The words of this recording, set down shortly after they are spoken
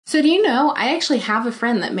So do you know, I actually have a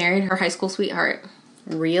friend that married her high school sweetheart.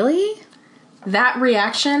 Really? That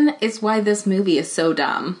reaction is why this movie is so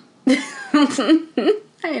dumb.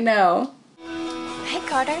 I know. Hey,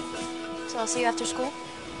 Carter. So I'll see you after school?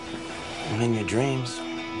 I'm in your dreams.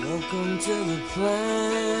 Welcome to the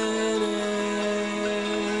planet.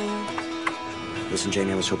 Listen,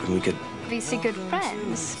 Jamie, I was hoping we could... Be good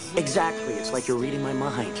friends. Exactly. It's like you're reading my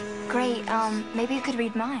mind. Great. Maybe you could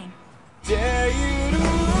read mine. Dare you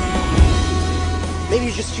to Maybe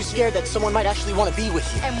you're just too scared that someone might actually want to be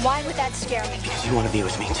with you. And why would that scare me? Because you want to be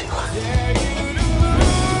with me, too.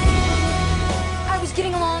 I was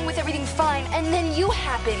getting along with everything fine, and then you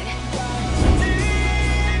happened.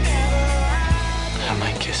 I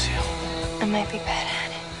might kiss you. I might be bad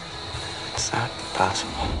at it. It's not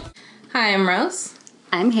possible. Hi, I'm Rose.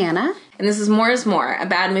 I'm Hannah, And this is More is More, a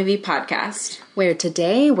bad movie podcast. where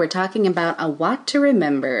today we're talking about A Walk to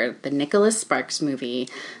Remember, the Nicholas Sparks movie,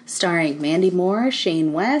 starring Mandy Moore,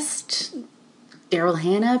 Shane West, Daryl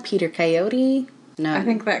Hannah, Peter Coyote. No, I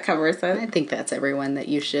think that covers I it. think that's everyone that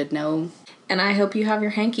you should know. And I hope you have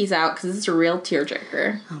your hankies out, because it's a real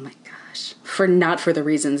tearjerker. Oh my gosh. Not for the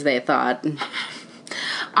reasons they thought.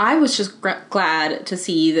 I was just glad to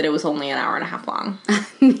see that it was only an hour and a half long.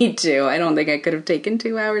 Me too. I don't think I could have taken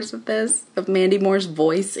 2 hours of this, of Mandy Moore's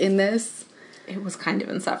voice in this. It was kind of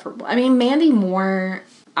insufferable. I mean, Mandy Moore,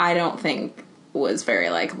 I don't think was very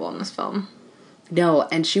likable in this film. No,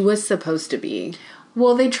 and she was supposed to be.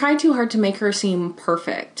 Well, they tried too hard to make her seem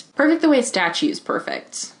perfect. Perfect the way a statue's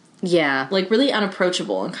perfect. Yeah. Like, really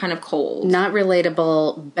unapproachable and kind of cold. Not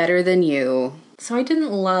relatable, better than you. So I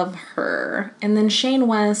didn't love her. And then Shane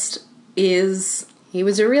West is... He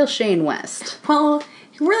was a real Shane West. Well,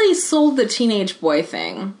 he really sold the teenage boy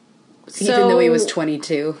thing. Even though he was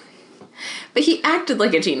 22. But he acted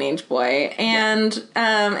like a teenage boy. And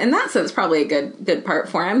in that sense, probably a good part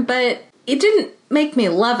for him. But it didn't make me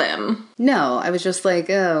love him. No, I was just like,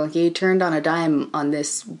 oh, he turned on a dime on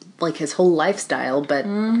this, like, his whole lifestyle, but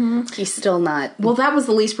he's still not... Well, that was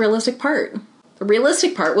the least realistic part. The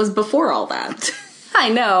realistic part was before all that. I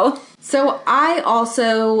know.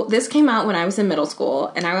 So this came out when I was in middle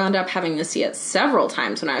school, and I wound up having to see it several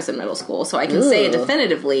times when I was in middle school, so I can say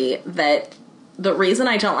definitively that the reason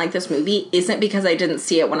I don't like this movie isn't because I didn't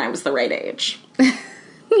see it when I was the right age.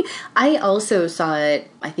 I also saw it,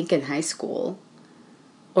 I think, in high school.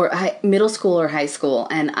 Or middle school or high school,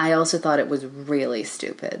 and I also thought it was really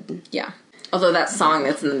stupid. Yeah. Although that song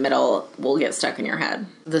that's in the middle will get stuck in your head.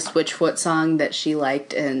 The Switchfoot song that she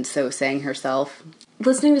liked and so sang herself.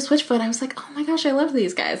 Listening to Switchfoot, I was like, oh my gosh, I love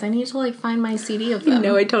these guys. I need to, like, find my CD of them.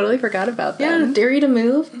 No, I totally forgot about that. Yeah, Dare You to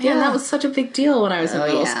Move. Man, Yeah. that was such a big deal when I was in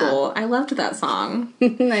middle yeah. school. I loved that song. I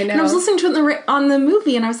know. And I was listening to it on the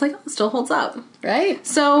movie, and I was like, oh, it still holds up. Right?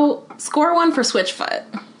 So, score 1 for Switchfoot.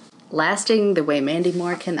 Lasting the way Mandy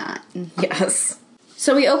Moore cannot. Yes.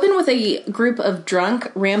 So we open with a group of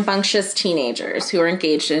drunk, rambunctious teenagers who are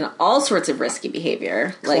engaged in all sorts of risky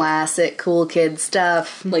behavior. Classic cool kid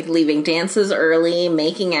stuff. Like leaving dances early,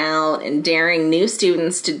 making out, and daring new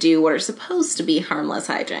students to do what are supposed to be harmless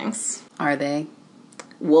hijinks. Are they?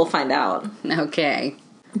 We'll find out. Okay.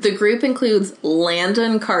 The group includes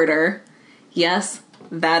Landon Carter. Yes,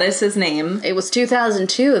 that is his name. It was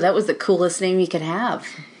 2002. That was the coolest name you could have.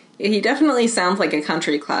 He definitely sounds like a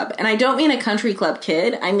country club. And I don't mean a country club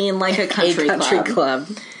kid. I mean like a country, club.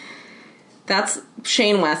 That's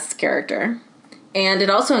Shane West's character. And it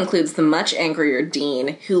also includes the much angrier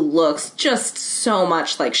Dean, who looks just so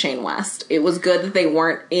much like Shane West. It was good that they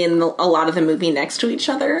weren't in a lot of the movie next to each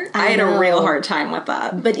other. I had a real hard time with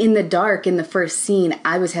that. But in the dark, in the first scene,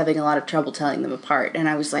 I was having a lot of trouble telling them apart. And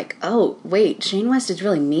I was like, oh, wait, Shane West is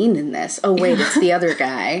really mean in this. Oh, wait, it's the other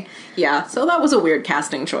guy. Yeah, so that was a weird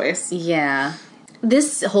casting choice. Yeah.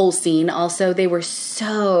 This whole scene, also, they were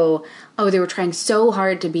trying so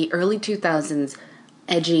hard to be early 2000s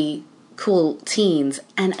edgy, cool teens,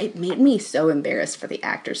 and it made me so embarrassed for the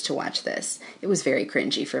actors to watch this. It was very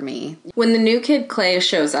cringy for me. When the new kid Clay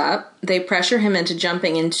shows up, they pressure him into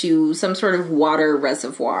jumping into some sort of water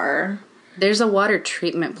reservoir. There's a water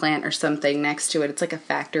treatment plant or something next to it. It's like a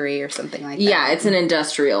factory or something like that. Yeah, it's an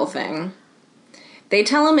industrial thing. They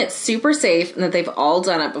tell him it's super safe and that they've all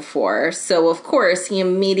done it before, so of course he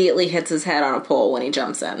immediately hits his head on a pole when he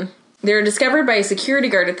jumps in. They're discovered by a security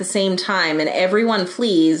guard at the same time, and everyone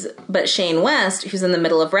flees, but Shane West, who's in the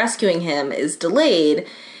middle of rescuing him, is delayed,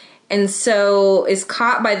 and so is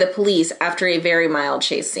caught by the police after a very mild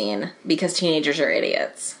chase scene, because teenagers are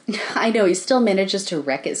idiots. I know, he still manages to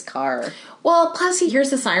wreck his car. Well, plus he hears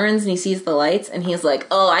the sirens and he sees the lights and he's like,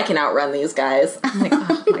 oh, I can outrun these guys. I'm like,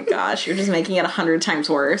 oh my gosh, you're just making it 100 times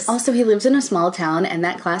worse. Also, he lives in a small town, and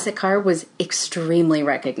that classic car was extremely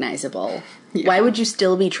recognizable. Yeah. Why would you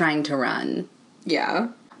still be trying to run? Yeah.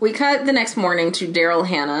 We cut the next morning to Daryl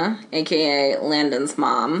Hannah, a.k.a. Landon's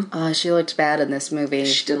mom. Oh, she looked bad in this movie.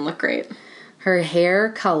 She didn't look great. Her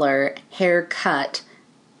hair color, haircut,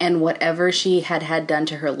 and whatever she had done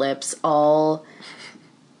to her lips all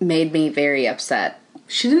made me very upset.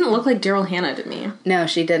 She didn't look like Daryl Hannah to me. No,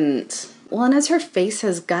 she didn't. Well, and as her face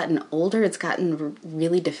has gotten older, it's gotten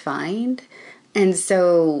really defined. And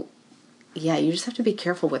so, yeah, you just have to be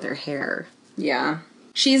careful with her hair. Yeah.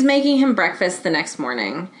 She's making him breakfast the next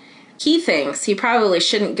morning. He thinks he probably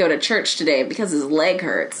shouldn't go to church today because his leg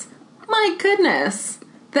hurts. My goodness.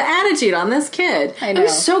 The attitude on this kid. I know. He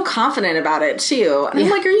was so confident about it, too. And I'm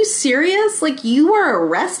like, are you serious? Like, you were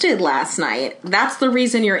arrested last night. That's the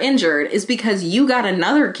reason you're injured, is because you got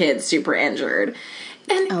another kid super injured.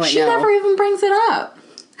 And she never even brings it up.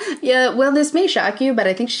 Yeah, well, this may shock you, but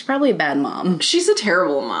I think she's probably a bad mom. She's a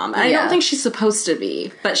terrible mom. I don't think she's supposed to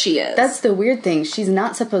be, but she is. That's the weird thing. She's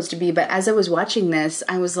not supposed to be, but as I was watching this,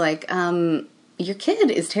 I was like, your kid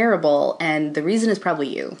is terrible, and the reason is probably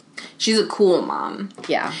you. She's a cool mom.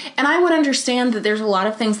 Yeah. And I would understand that there's a lot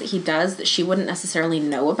of things that he does that she wouldn't necessarily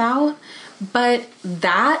know about, but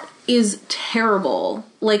that is terrible.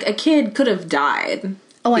 Like, a kid could have died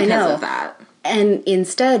because of that. And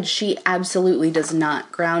instead, she absolutely does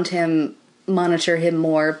not ground him, monitor him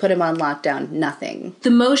more, put him on lockdown, nothing.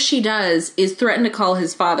 The most she does is threaten to call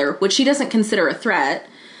his father, which she doesn't consider a threat.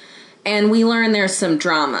 And we learn there's some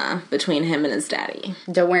drama between him and his daddy.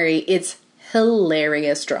 Don't worry, it's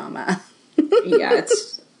hilarious drama.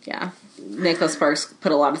 Yeah. Nicholas Sparks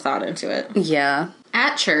put a lot of thought into it. Yeah.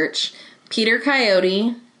 At church, Peter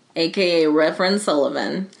Coyote, a.k.a. Reverend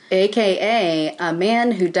Sullivan. A.k.a. a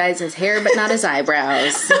man who dyes his hair but not his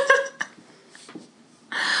eyebrows.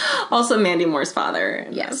 Also Mandy Moore's father.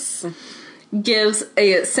 Yes. Gives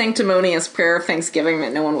a sanctimonious prayer of thanksgiving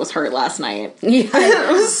that no one was hurt last night. Yeah.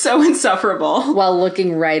 It was so insufferable. While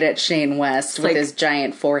looking right at Shane West with his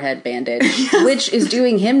giant forehead bandage, which is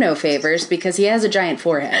doing him no favors because he has a giant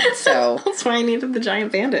forehead, so... That's why I needed the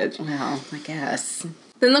giant bandage. Well, I guess.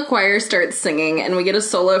 Then the choir starts singing, and we get a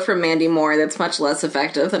solo from Mandy Moore that's much less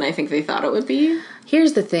effective than I think they thought it would be.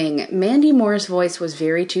 Here's the thing. Mandy Moore's voice was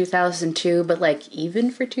very 2002, but, like,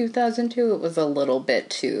 even for 2002, it was a little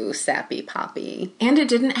bit too sappy poppy. And it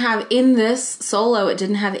didn't have, in this solo, it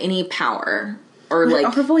didn't have any power. Or,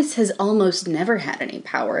 like... Her voice has almost never had any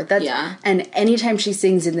power. And anytime she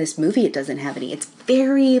sings in this movie, it doesn't have any. It's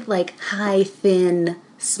very, like, high, thin...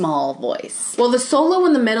 small voice. Well, the solo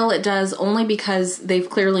in the middle it does only because they've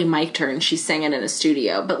clearly mic'd her and she's singing in a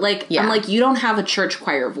studio. But, like, I'm like, you don't have a church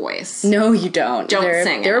choir voice. No, you don't.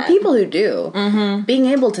 Sing There are people who do. Mm-hmm. Being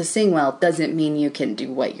able to sing well doesn't mean you can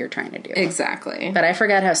do what you're trying to do. Exactly. But I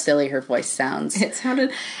forgot how silly her voice sounds. It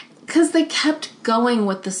sounded... Because they kept going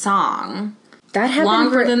with the song. That happened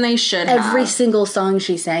longer than they should have. Every single song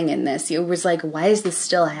she sang in this. It was like, why is this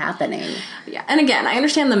still happening? Yeah, and again, I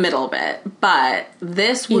understand the middle bit, but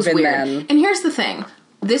this was Even weird. then. And here's the thing.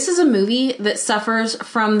 This is a movie that suffers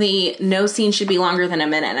from the no scene should be longer than a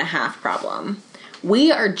minute and a half problem.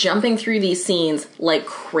 We are jumping through these scenes like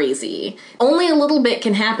crazy. Only a little bit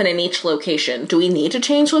can happen in each location. Do we need to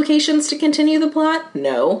change locations to continue the plot?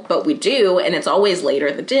 No, but we do, and it's always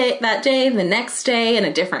later that day, the next day, in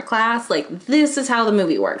a different class. Like, this is how the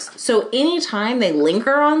movie works. So anytime they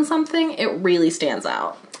linger on something, it really stands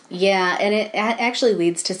out. Yeah, and it actually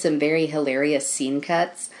leads to some very hilarious scene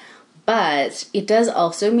cuts, but it does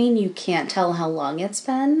also mean you can't tell how long it's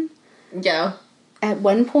been. Yeah. At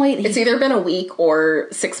one point... It's either been a week or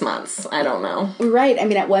 6 months. I don't know. Right. I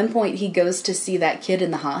mean, at one point, he goes to see that kid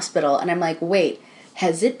in the hospital, and I'm like, wait,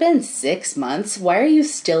 has it been 6 months? Why are you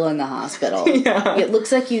still in the hospital? Yeah. It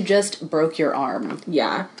looks like you just broke your arm.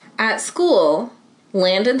 Yeah. At school,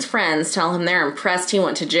 Landon's friends tell him they're impressed he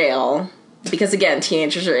went to jail. Because, again,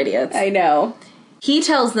 teenagers are idiots. I know. He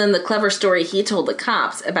tells them the clever story he told the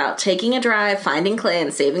cops about taking a drive, finding Clay,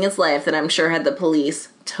 and saving his life that I'm sure had the police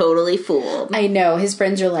totally fooled. I know. His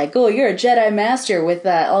friends are like, oh, you're a Jedi Master with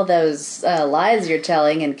all those lies you're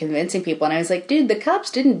telling and convincing people. And I was like, dude, the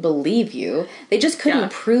cops didn't believe you. They just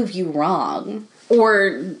couldn't prove you wrong.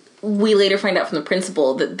 Or we later find out from the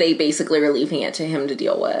principal that they basically are leaving it to him to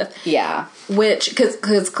deal with. Yeah. Which,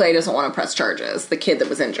 because Clay doesn't want to press charges. The kid that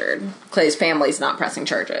was injured. Clay's family's not pressing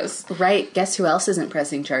charges. Right. Guess who else isn't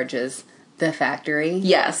pressing charges? The factory.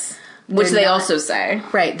 Yes. Which they also say.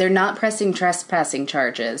 Right. They're not pressing trespassing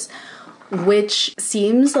charges. Which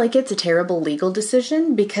seems like it's a terrible legal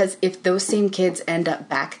decision, because if those same kids end up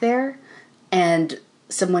back there and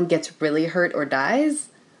someone gets really hurt or dies,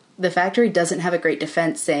 the factory doesn't have a great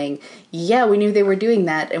defense saying, yeah, we knew they were doing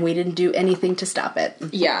that and we didn't do anything to stop it.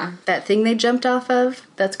 Yeah. That thing they jumped off of,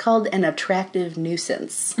 that's called an attractive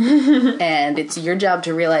nuisance. And it's your job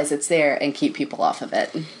to realize it's there and keep people off of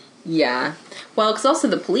it. Yeah. Well, because also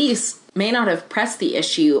the police may not have pressed the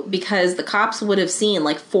issue because the cops would have seen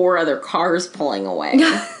like 4 other cars pulling away.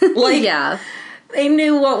 Like, Yeah. they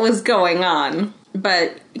knew what was going on.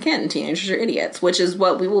 But again, teenagers are idiots, which is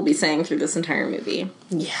what we will be saying through this entire movie.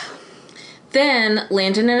 Yeah. Then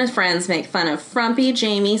Landon and his friends make fun of frumpy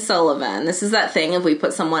Jamie Sullivan. This is that thing if we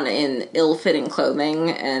put someone in ill-fitting clothing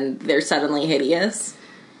and they're suddenly hideous.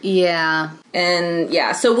 Yeah. And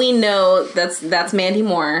yeah, so we know that's Mandy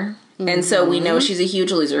Moore. And so we know she's a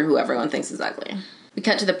huge loser who everyone thinks is ugly. We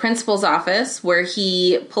cut to the principal's office where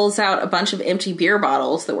he pulls out a bunch of empty beer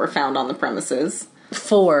bottles that were found on the premises.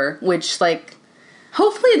 4, which, like...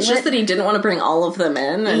 Hopefully it's just that he didn't want to bring all of them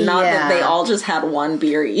in and not that they all just had 1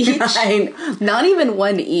 beer each. Not even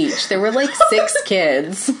 1 each. There were like 6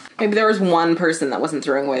 kids. Maybe there was 1 person that wasn't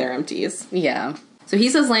throwing away their empties. Yeah. So he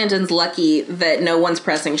says Landon's lucky that no one's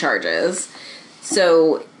pressing charges.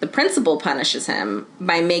 So the principal punishes him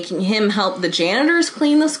by making him help the janitors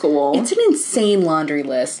clean the school. It's an insane laundry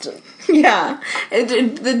list. Yeah.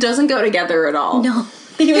 It doesn't go together at all. No.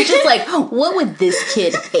 He was just like, what would this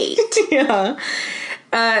kid hate? Yeah.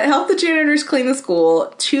 Help the janitors clean the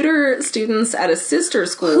school, tutor students at a sister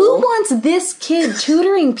school. Who wants this kid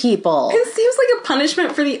tutoring people? It seems like a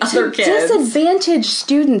punishment for the other kids. Disadvantaged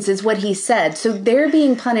students is what he said, so they're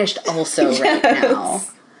being punished also right now.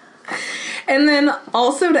 And then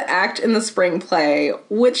also to act in the spring play,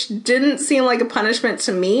 which didn't seem like a punishment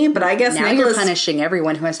to me, but I guess Now you're punishing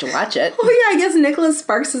everyone who has to watch it. Well, yeah, I guess Nicholas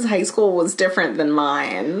Sparks' high school was different than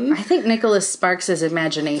mine. I think Nicholas Sparks'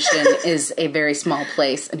 imagination is a very small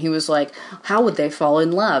place, and he was like, how would they fall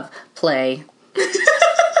in love? Play.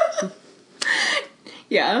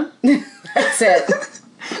 Yeah. That's it.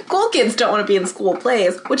 Cool kids don't want to be in school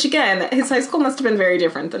plays, which again, his high school must have been very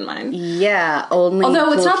different than mine. Yeah, only Although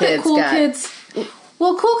cool it's not kids that cool got... kids...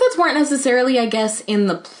 Well, cool kids weren't necessarily, I guess, in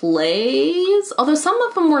the plays. Although some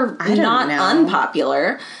of them were not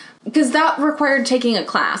unpopular. Because that required taking a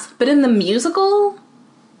class. But in the musical...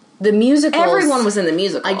 The musicals... Everyone was in the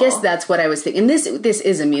musical. I guess that's what I was thinking. This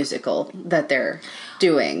is a musical that they're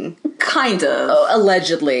doing. Kind of.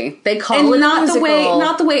 Allegedly. They call and it not a musical.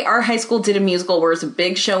 Not the way our high school did a musical where it's a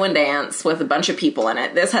big show and dance with a bunch of people in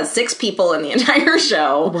it. This has 6 people in the entire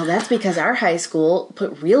show. Well, that's because our high school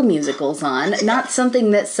put real musicals on, not something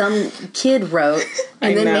that some kid wrote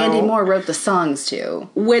and then Mandy Moore wrote the songs to.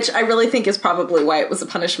 Which I really think is probably why it was a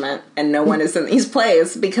punishment and no one is in these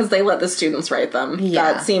plays, because they let the students write them.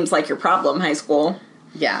 Yeah. That seems like your problem, high school.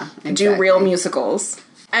 Yeah, exactly. Do real musicals.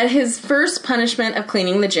 At his first punishment of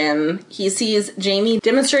cleaning the gym, he sees Jamie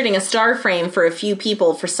demonstrating a star frame for a few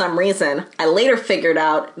people for some reason. I later figured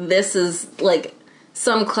out this is like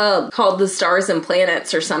some club called the Stars and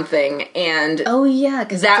Planets or something, and oh yeah,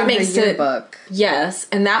 because that makes it book. Yes,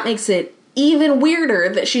 and that makes it even weirder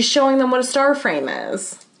that she's showing them what a star frame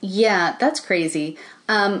is. Yeah, that's crazy.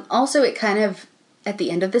 Also, it kind of at the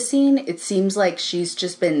end of the scene, it seems like she's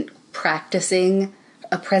just been practicing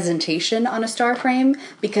a presentation on a star frame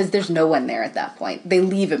because there's no one there at that point. They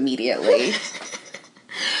leave immediately.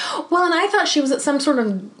 Well, and I thought she was at some sort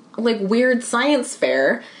of like weird science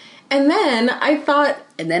fair. And then I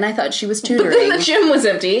thought she was tutoring. But then the gym was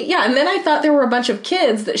empty. Yeah, and then I thought there were a bunch of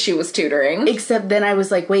kids that she was tutoring. Except then I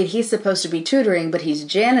was like, wait, he's supposed to be tutoring, but he's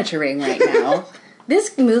janitoring right now.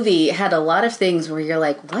 This movie had a lot of things where you're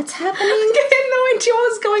like, what's happening? I had no idea what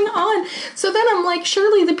was going on. So then I'm like,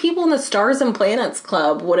 surely the people in the Stars and Planets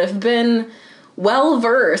Club would have been well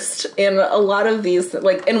versed in a lot of these,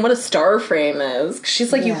 like, in what a star frame is.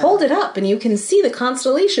 She's like, you hold it up and you can see the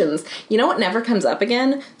constellations. You know what never comes up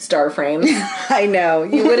again? Star frames. I know.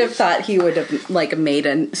 You would have thought he would have, like, made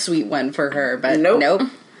a sweet one for her, but nope.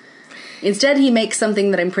 Instead, he makes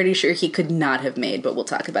something that I'm pretty sure he could not have made, but we'll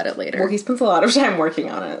talk about it later. Well, he spends a lot of time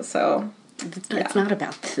working on it, so... It's not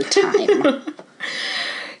about the time.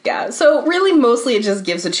 Yeah, so really mostly it just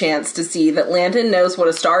gives a chance to see that Landon knows what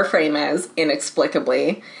a star frame is,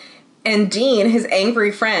 inexplicably. And Dean, his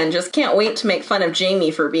angry friend, just can't wait to make fun of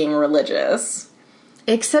Jamie for being religious.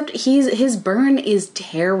 Except his burn is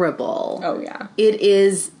terrible. Oh, yeah. It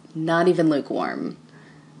is not even lukewarm.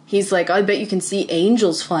 He's like, I bet you can see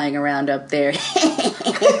angels flying around up there.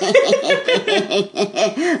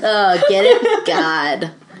 Oh, get it?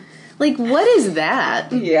 God. Like, what is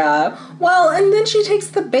that? Yeah. Well, and then she takes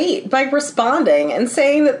the bait by responding and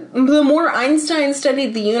saying that the more Einstein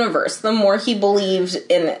studied the universe, the more he believed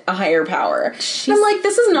in a higher power. I'm like,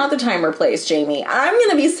 this is not the time or place, Jamie. I'm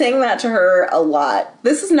going to be saying that to her a lot.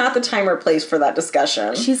 This is not the time or place for that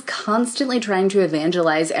discussion. She's constantly trying to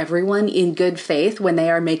evangelize everyone in good faith when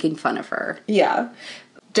they are making fun of her. Yeah.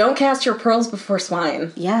 Don't cast your pearls before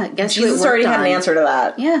swine. Yeah, guess who it Jesus worked already had on? an answer to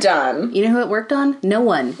that. Yeah. Done. You know who it worked on? No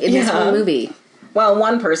one in this whole movie. Well,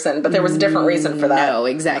 one person, but there was a different reason for that. No,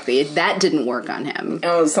 exactly. That didn't work on him. It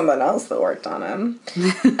was something else that worked on him.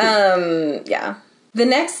 Yeah. The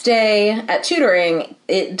next day at tutoring,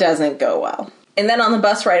 it doesn't go well. And then on the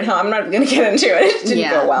bus ride home, I'm not going to get into it. It didn't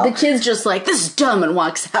go well. The kid's just like, this is dumb, and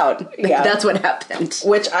walks out. Yeah. That's what happened.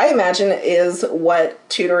 Which I imagine is what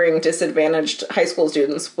tutoring disadvantaged high school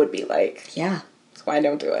students would be like. Yeah. That's why I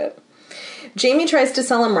don't do it. Jamie tries to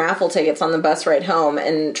sell him raffle tickets on the bus ride home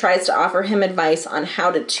and tries to offer him advice on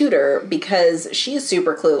how to tutor because she's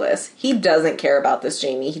super clueless. He doesn't care about this,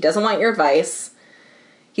 Jamie. He doesn't want your advice.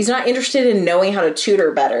 He's not interested in knowing how to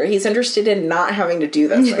tutor better. He's interested in not having to do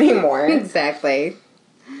this anymore. Exactly.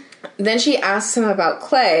 Then she asks him about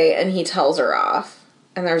Clay, and he tells her off.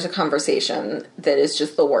 And there's a conversation that is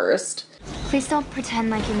just the worst. Please don't pretend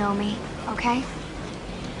like you know me, okay?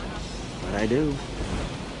 But I do.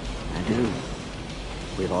 I do.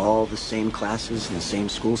 We have all the same classes in the same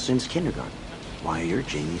school since kindergarten. Why, you're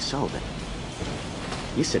Jamie Sullivan.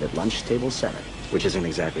 You sit at lunch table 7, which isn't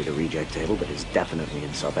exactly the reject table, but is definitely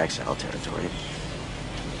in self-exile territory.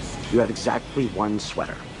 You have exactly one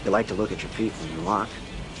sweater. You like to look at your feet when you walk.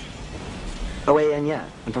 Oh, and yeah,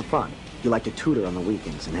 and for fun, you like to tutor on the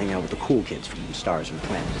weekends and hang out with the cool kids from Stars and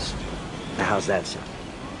Planets. Now, how's that sound?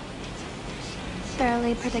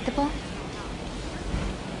 Thoroughly predictable.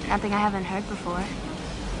 Nothing I haven't heard before.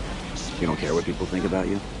 You don't care what people think about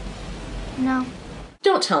you? No.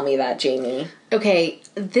 Don't tell me that, Jamie. Okay,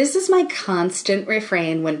 this is my constant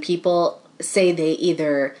refrain when people say they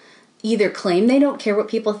either claim they don't care what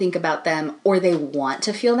people think about them or they want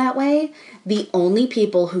to feel that way. The only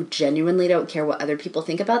people who genuinely don't care what other people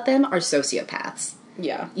think about them are sociopaths.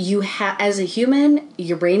 Yeah. As a human,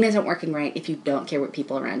 your brain isn't working right if you don't care what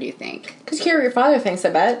people around you think. Because you care what your father thinks, I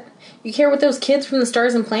bet. You care what those kids from the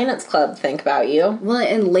Stars and Planets Club think about you. Well,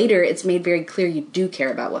 and later it's made very clear you do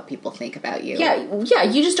care about what people think about you. Yeah,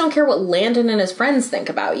 you just don't care what Landon and his friends think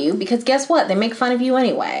about you, because guess what? They make fun of you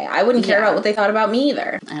anyway. I wouldn't care about what they thought about me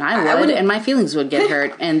either. And I would, and my feelings would get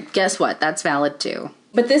hurt, and guess what? That's valid too.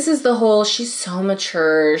 But this is the whole, she's so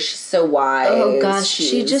mature, she's so wise. Oh gosh,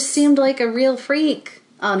 she just seemed like a real freak,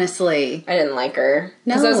 honestly. I didn't like her.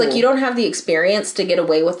 Because I was like, you don't have the experience to get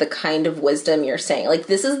away with the kind of wisdom you're saying. Like,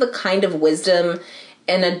 this is the kind of wisdom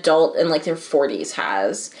an adult in, like, their 40s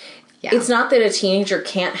has. Yeah. It's not that a teenager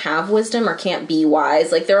can't have wisdom or can't be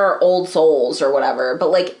wise. Like, there are old souls or whatever,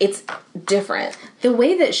 but, like, it's different. The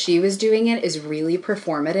way that she was doing it is really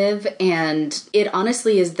performative, and it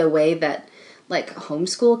honestly is the way that, like,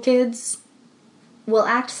 homeschool kids will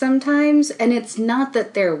act sometimes, and it's not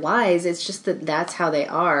that they're wise, it's just that that's how they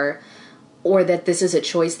are, or that this is a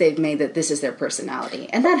choice they've made, that this is their personality.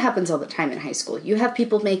 And that happens all the time in high school. You have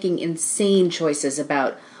people making insane choices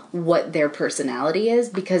about what their personality is,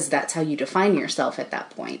 because that's how you define yourself at that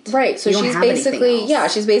point. Right, so she's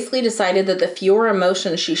basically decided that the fewer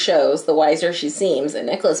emotions she shows, the wiser she seems, and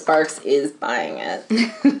Nicholas Sparks is buying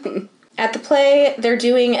it. At the play, they're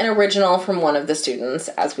doing an original from one of the students,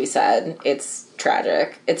 as we said. It's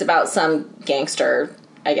tragic. It's about some gangster,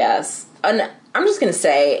 I guess. And I'm just going to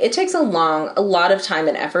say, it takes a lot of time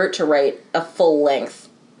and effort to write a full-length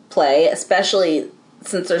play, especially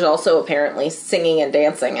since there's also apparently singing and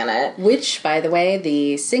dancing in it. Which, by the way,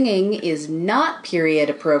 the singing is not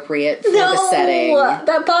period appropriate for the setting.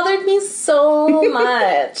 That bothered me so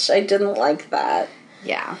much. I didn't like that.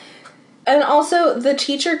 Yeah. And also, the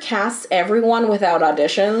teacher casts everyone without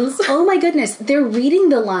auditions. Oh my goodness, they're reading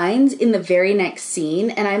the lines in the very next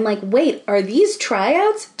scene, and I'm like, wait, are these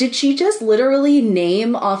tryouts? Did she just literally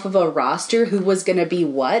name off of a roster who was gonna be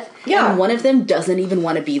what? Yeah. And one of them doesn't even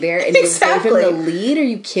want to be there, and Exactly. you gave him the lead? Are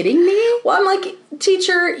you kidding me? Well, I'm like,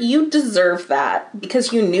 teacher, you deserve that,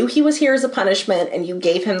 because you knew he was here as a punishment, and you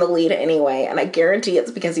gave him the lead anyway, and I guarantee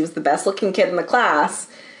it's because he was the best-looking kid in the class,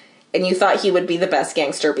 and you thought he would be the best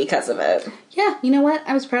gangster because of it. Yeah, you know what?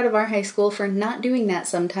 I was proud of our high school for not doing that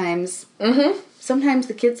sometimes. Mm-hmm. Sometimes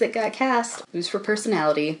the kids that got cast, it was for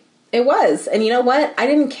personality. It was. And you know what? I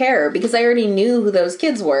didn't care because I already knew who those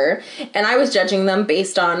kids were. And I was judging them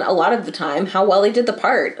based on, a lot of the time, how well they did the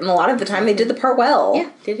part. And a lot of the time, they did the part well. Yeah,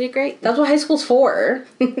 they did great. That's what high school's for.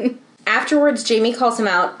 Afterwards, Jamie calls him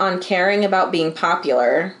out on caring about being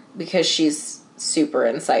popular because she's super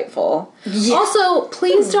insightful. Yeah. Also,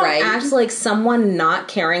 please don't act like someone not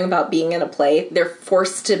caring about being in a play they're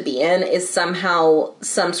forced to be in is somehow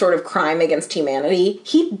some sort of crime against humanity.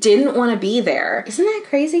 He didn't want to be there. Isn't that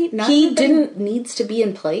crazy? Not he didn't needs to be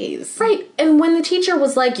in plays. Right. And when the teacher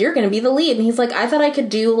was like, you're going to be the lead, and he's like, I thought I could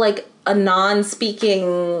do like a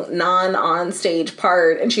non-speaking, non-on-stage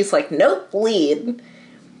part, and she's like, nope, lead.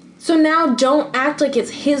 So now don't act like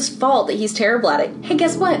it's his fault that he's terrible at it. Hey,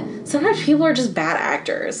 guess what? Sometimes people are just bad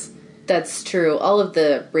actors. That's true. All of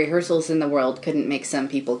the rehearsals in the world couldn't make some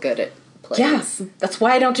people good at plays. Yes. That's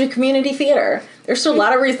why I don't do community theater. There's still a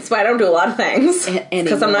lot of reasons why I don't do a lot of things.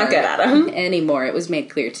 Because I'm not good at them. Anymore. It was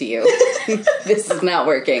made clear to you. This is not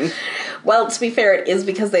working. Well, to be fair, it is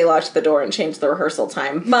because they locked the door and changed the rehearsal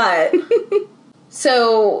time. But,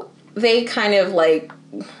 so they kind of like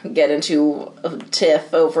get into a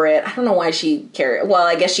tiff over it. I don't know why she cares. Well,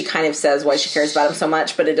 I guess she kind of says why she cares about him so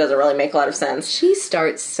much, but it doesn't really make a lot of sense. She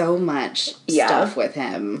starts so much stuff with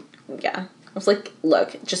him. Yeah. I was like,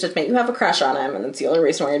 look, just admit you have a crush on him, and it's the only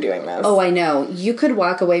reason why you're doing this. Oh, I know. You could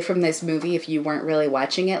walk away from this movie if you weren't really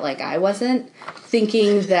watching it, like I wasn't,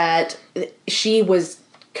 thinking that she was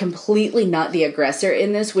completely not the aggressor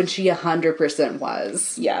in this when she 100%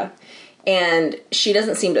 was. Yeah. And she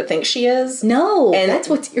doesn't seem to think she is. No, and that's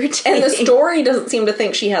what's irritating. And the story doesn't seem to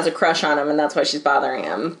think she has a crush on him, and that's why she's bothering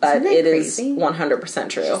him. But it crazy? Is 100%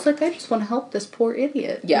 true. She's like, I just want to help this poor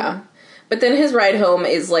idiot. Yeah. But then his ride home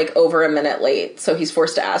is, like, over a minute late, so he's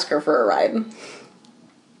forced to ask her for a ride.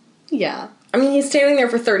 Yeah. I mean, he's standing there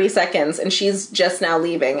for 30 seconds, and she's just now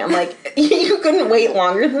leaving. I'm like, you couldn't wait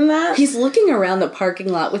longer than that? He's looking around the parking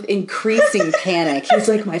lot with increasing panic. He's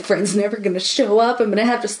like, my friend's never going to show up. I'm going to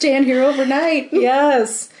have to stand here overnight.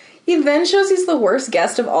 Yes. He then shows he's the worst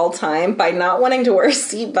guest of all time by not wanting to wear a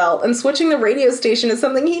seatbelt and switching the radio station to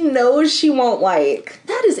something he knows she won't like.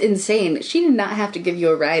 That is insane. She did not have to give you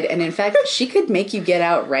a ride, and in fact, she could make you get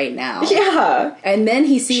out right now. Yeah. And then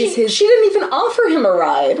he sees She didn't even offer him a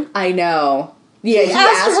ride. I know. Yeah, he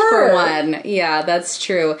asked for one. Yeah, that's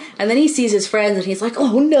true. And then he sees his friends, and he's like,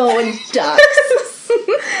 oh no, and ducks.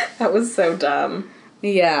 That was so dumb.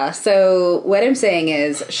 Yeah, so what I'm saying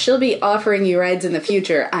is, she'll be offering you rides in the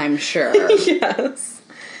future, I'm sure. Yes.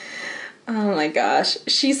 Oh my gosh.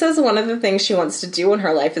 She says one of the things she wants to do in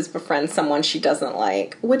her life is befriend someone she doesn't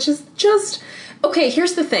like, which is just... Okay,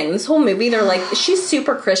 here's the thing. This whole movie, they're like, she's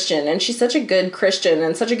super Christian, and she's such a good Christian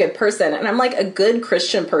and such a good person. And I'm like, a good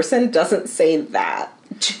Christian person doesn't say that.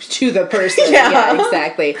 To the person. Yeah,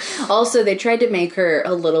 exactly. Also, they tried to make her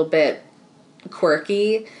a little bit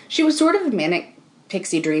quirky. She was sort of a manic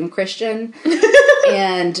pixie dream Christian.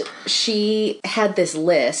 And she had this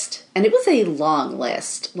list, and it was a long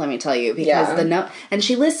list, let me tell you, because and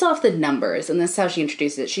she lists off the numbers, and this is how she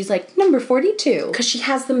introduces it. She's like, number 42. Because she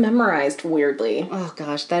has them memorized weirdly. Oh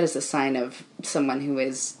gosh, that is a sign of someone who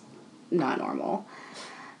is not normal.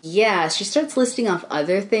 Yeah, she starts listing off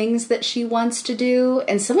other things that she wants to do,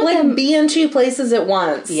 and some of them... be in two places at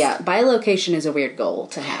once. Yeah, bilocation is a weird goal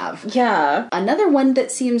to have. Yeah. Another one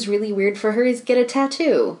that seems really weird for her is get a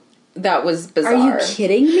tattoo. That was bizarre. Are you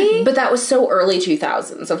kidding me? But that was so early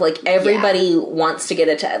 2000s of, like, everybody wants to get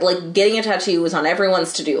a tattoo. Like, getting a tattoo was on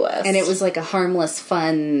everyone's to-do list. And it was, like, a harmless,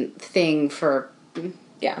 fun thing for...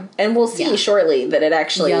 Yeah. And we'll see shortly that it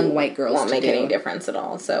actually young white girls won't make any difference at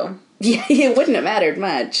all, so... Yeah, it wouldn't have mattered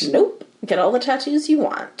much. Nope. Get all the tattoos you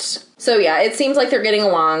want. So yeah, it seems like they're getting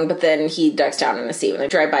along, but then he ducks down in a seat when they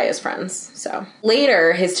drive by his friends, so...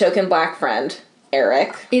 Later, his token black friend...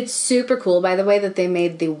 Eric. It's super cool, by the way, that they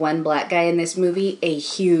made the one black guy in this movie a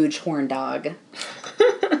huge horn dog.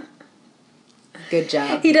 Good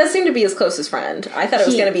job. He does seem to be his closest friend. I thought it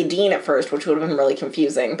was going to be Dean at first, which would have been really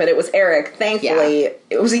confusing, but it was Eric. Thankfully,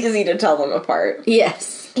 it was easy to tell them apart.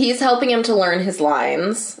 Yes. He's helping him to learn his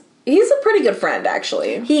lines. He's a pretty good friend,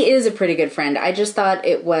 actually. He is a pretty good friend. I just thought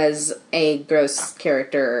it was a gross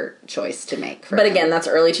character choice to make for him. Again, that's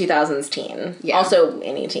early 2000s teen. Yeah. Also,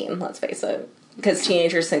 any teen, let's face it. Because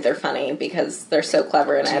teenagers think they're funny because they're so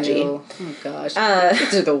clever and edgy. Oh gosh.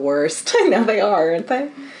 These are the worst. I know they are, aren't they?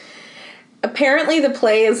 Apparently the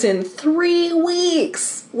play is in 3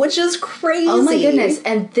 weeks, which is crazy. Oh my goodness.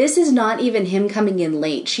 And this is not even him coming in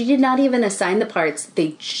late. She did not even assign the parts.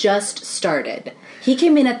 They just started. He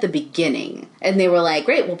came in at the beginning, and they were like,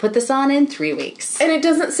 great, we'll put this on in 3 weeks. And it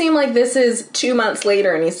doesn't seem like this is 2 months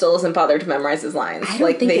later and he still hasn't bothered to memorize his lines. I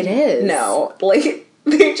don't think it is. No. Like...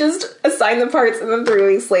 They just assign the parts and then 3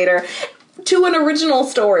 weeks later to an original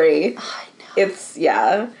story. Oh, I know. It's,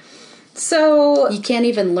 So... You can't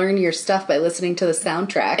even learn your stuff by listening to the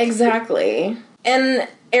soundtrack. Exactly. And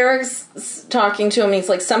Eric's talking to him, and he's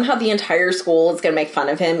like, somehow the entire school is going to make fun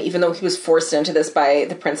of him, even though he was forced into this by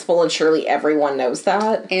the principal, and surely everyone knows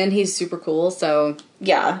that. And he's super cool, so...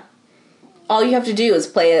 Yeah. All you have to do is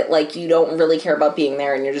play it like you don't really care about being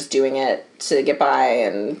there, and you're just doing it to get by,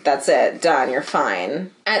 and that's it. Done. You're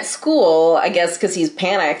fine. At school, I guess because he's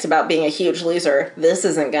panicked about being a huge loser, this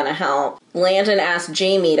isn't going to help. Landon asks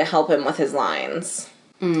Jamie to help him with his lines.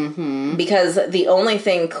 Mm-hmm. Because the only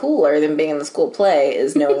thing cooler than being in the school play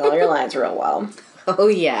is knowing all your lines real well. Oh,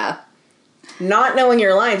 yeah. Not knowing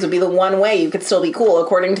your lines would be the one way you could still be cool,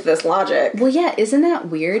 according to this logic. Well, yeah, isn't that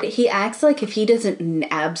weird? He acts like if he doesn't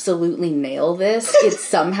absolutely nail this, it's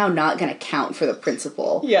somehow not going to count for the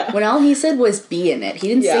principal. Yeah. When all he said was be in it. He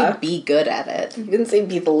didn't Yeah. say be good at it. You didn't say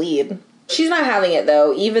be the lead. She's not having it,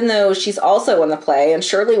 though, even though she's also in the play and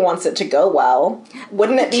surely wants it to go well.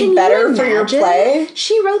 Wouldn't it be Can better you for your imagine? play?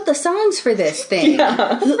 She wrote the songs for this thing.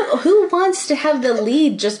 Yeah. Who wants to have the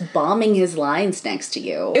lead just bombing his lines next to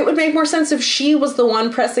you? It would make more sense if she was the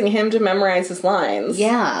one pressing him to memorize his lines.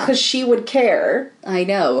 Yeah. Because she would care. I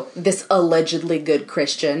know. This allegedly good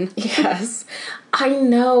Christian. Yes. I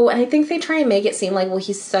know, and I think they try and make it seem like, well,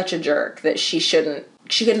 he's such a jerk that she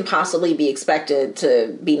couldn't possibly be expected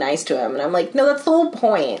to be nice to him. And I'm like, no, that's the whole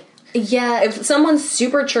point. Yeah. If someone's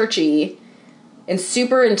super churchy and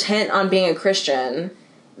super intent on being a Christian,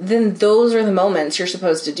 then those are the moments you're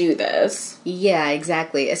supposed to do this. Yeah,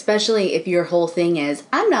 exactly. Especially if your whole thing is,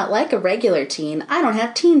 I'm not like a regular teen. I don't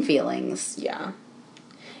have teen feelings. Yeah.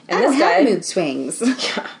 I don't have mood swings.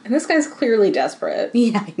 Yeah. And this guy's clearly desperate.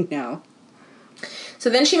 Yeah, I know. So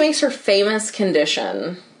then she makes her famous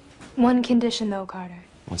condition. One condition, though, Carter.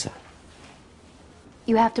 What's that?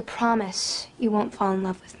 You have to promise you won't fall in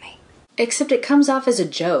love with me. Except it comes off as a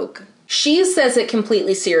joke. She says it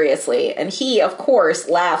completely seriously, and he, of course,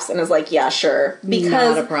 laughs and is like, yeah, sure.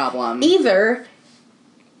 Because Not a problem. either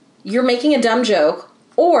you're making a dumb joke,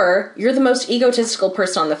 or you're the most egotistical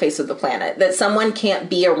person on the face of the planet. That someone can't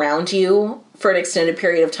be around you for an extended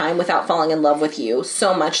period of time without falling in love with you,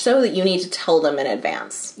 so much so that you need to tell them in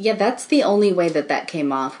advance. Yeah, that's the only way that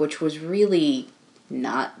came off, which was really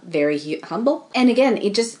not very humble. And again,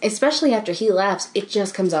 it just, especially after he laughs, it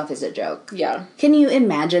just comes off as a joke. Yeah. Can you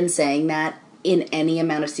imagine saying that in any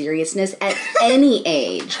amount of seriousness at any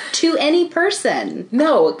age to any person?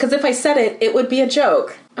 No, because if I said it, it would be a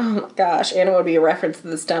joke. Oh my gosh, and it would be a reference to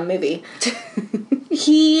this dumb movie.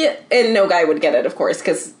 And no guy would get it, of course,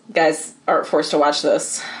 because guys aren't forced to watch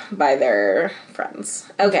this by their friends.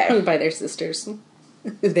 Okay. By their sisters.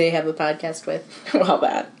 Who they have a podcast with. Well,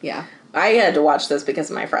 that. Yeah. I had to watch this because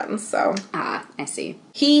of my friends, so. Ah, I see.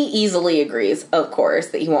 He easily agrees, of course,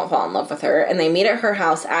 that he won't fall in love with her, and they meet at her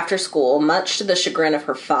house after school, much to the chagrin of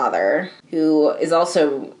her father, who is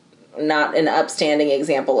also not an upstanding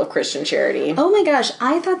example of Christian charity. Oh my gosh,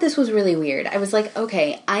 I thought this was really weird. I was like,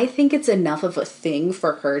 okay, I think it's enough of a thing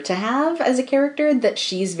for her to have as a character that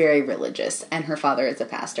she's very religious and her father is a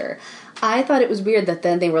pastor. I thought it was weird that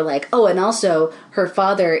then they were like, oh, and also her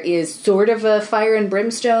father is sort of a fire and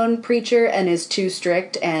brimstone preacher and is too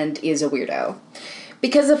strict and is a weirdo.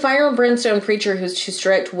 Because a fire and brimstone preacher who's too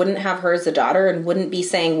strict wouldn't have her as a daughter and wouldn't be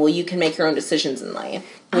saying, well, you can make your own decisions in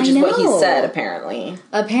life. Which is what he said, apparently.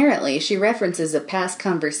 Apparently. She references a past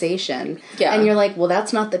conversation. Yeah. And you're like, well,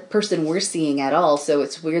 that's not the person we're seeing at all, so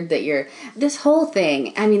it's weird that you're... This whole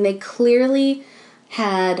thing, I mean, they clearly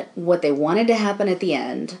had what they wanted to happen at the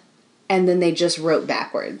end, and then they just wrote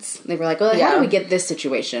backwards. They were like, well, how do we get this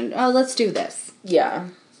situation? Oh, let's do this. Yeah.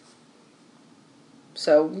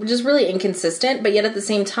 So, just really inconsistent, but yet at the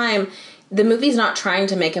same time, the movie's not trying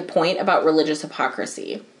to make a point about religious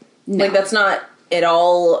hypocrisy. No. Like, that's not at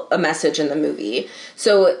all a message in the movie.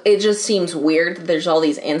 So, it just seems weird that there's all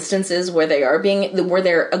these instances where where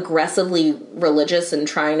they're aggressively religious and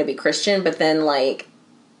trying to be Christian, but then, like,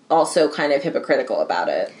 also kind of hypocritical about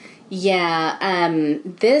it. Yeah,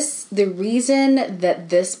 the reason that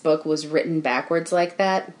this book was written backwards like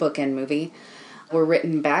that, book and movie, were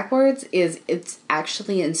written backwards is it's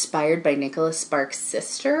actually inspired by Nicholas Sparks'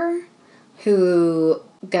 sister, who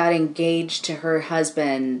got engaged to her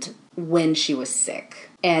husband when she was sick.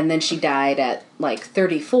 And then she died at, like,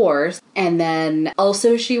 34. And then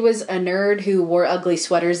also she was a nerd who wore ugly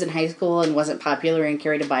sweaters in high school and wasn't popular and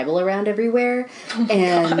carried a Bible around everywhere.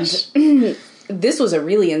 And this was a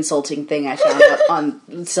really insulting thing I found up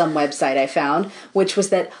on some website I found, which was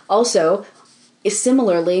that also...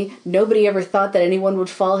 Similarly, nobody ever thought that anyone would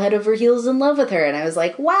fall head over heels in love with her. And I was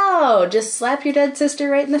like, wow, just slap your dead sister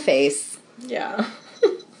right in the face. Yeah.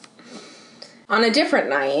 On a different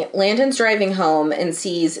night, Landon's driving home and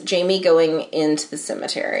sees Jamie going into the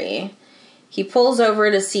cemetery. He pulls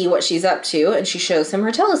over to see what she's up to, and she shows him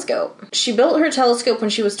her telescope. She built her telescope when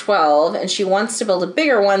she was 12, and she wants to build a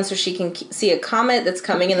bigger one so she can see a comet that's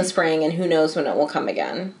coming in the spring, and who knows when it will come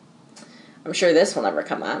again. I'm sure this will never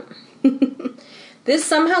come up. This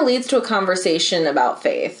somehow leads to a conversation about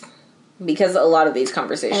faith. Because a lot of these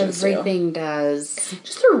conversations Everything does.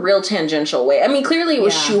 Just a real tangential way. I mean, clearly it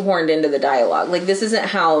was shoehorned into the dialogue. Like, this isn't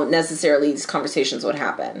how necessarily these conversations would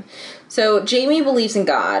happen. So, Jamie believes in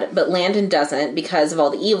God, but Landon doesn't because of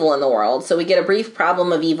all the evil in the world. So we get a brief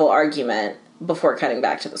problem of evil argument before cutting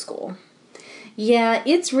back to the school. Yeah,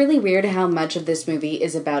 it's really weird how much of this movie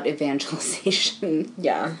is about evangelization.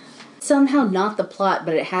 Yeah. Somehow not the plot,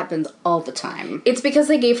 but it happens all the time. It's because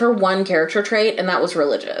they gave her one character trait, and that was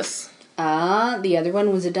religious. The other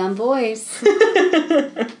one was a dumb voice.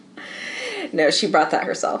 No, she brought that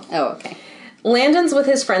herself. Oh, okay. Landon's with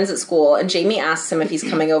his friends at school, and Jamie asks him if he's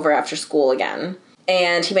coming over after school again.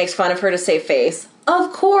 And he makes fun of her to save face.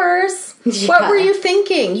 Of course! Yeah. What were you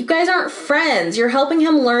thinking? You guys aren't friends. You're helping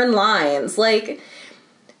him learn lines. Like,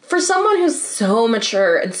 for someone who's so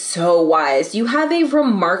mature and so wise, you have a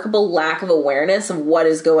remarkable lack of awareness of what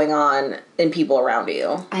is going on in people around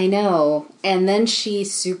you. I know. And then she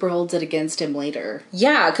super holds it against him later.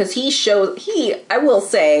 Yeah, because I will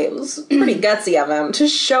say, it was pretty gutsy of him to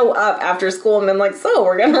show up after school and then like, so,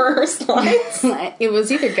 we're gonna rehearse lines? It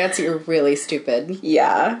was either gutsy or really stupid.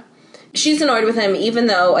 Yeah. She's annoyed with him, even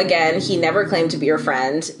though, again, he never claimed to be her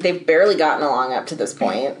friend. They've barely gotten along up to this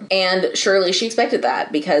point. And surely she expected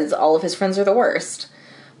that, because all of his friends are the worst.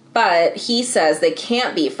 But he says they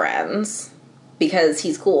can't be friends, because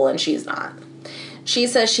he's cool and she's not. She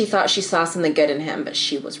says she thought she saw something good in him, but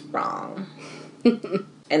she was wrong.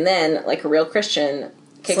 And then, like a real Christian,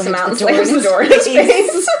 kicks him out and slams the door in his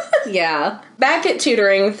face. Yeah. Back at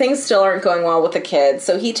tutoring, things still aren't going well with the kids,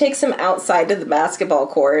 so he takes him outside to the basketball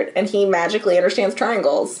court, and he magically understands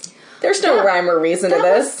triangles. There's no rhyme or reason to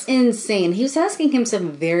this. Insane. He was asking him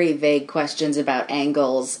some very vague questions about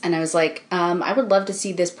angles, and I was like, I would love to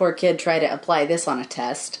see this poor kid try to apply this on a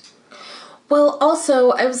test. Well,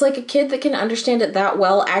 also, I was like, a kid that can understand it that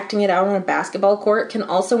well, acting it out on a basketball court, can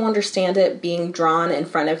also understand it being drawn in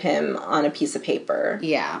front of him on a piece of paper.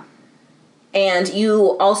 Yeah. And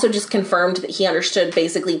you also just confirmed that he understood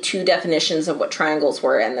basically two definitions of what triangles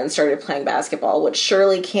were and then started playing basketball, which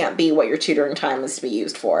surely can't be what your tutoring time is to be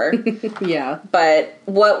used for. Yeah. But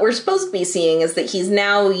what we're supposed to be seeing is that he's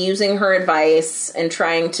now using her advice and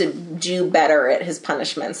trying to do better at his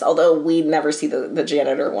punishments, although we never see the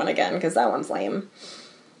janitor one again, because that one's lame.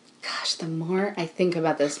 Gosh, the more I think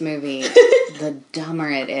about this movie, the dumber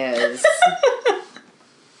it is.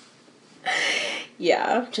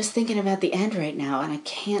 Yeah. Just thinking about the end right now, and I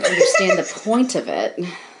can't understand the point of it.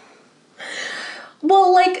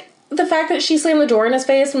 Well, like, the fact that she slammed the door in his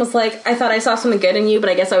face and was like, I thought I saw something good in you, but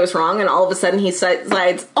I guess I was wrong, and all of a sudden he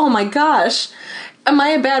decides, oh my gosh, am I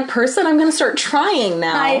a bad person? I'm gonna start trying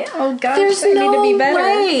now. Oh gosh, There's I no need to be better.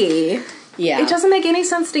 way. Yeah. It doesn't make any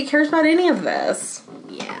sense that he cares about any of this.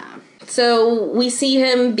 Yeah. So we see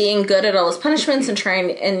him being good at all his punishments and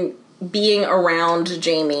trying and being around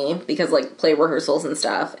Jamie because, like, play rehearsals and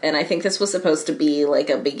stuff. And I think this was supposed to be like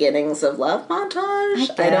a beginnings of love montage.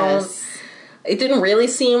 It didn't really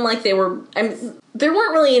seem like they were. There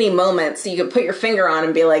weren't really any moments you could put your finger on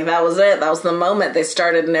and be like, that was it. That was the moment they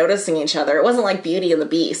started noticing each other. It wasn't like Beauty and the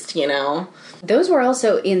Beast, you know? Those were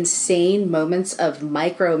also insane moments of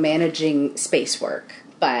micromanaging space work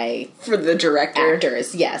by For the director.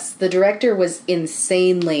 actors. Yes, the director was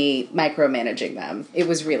insanely micromanaging them. It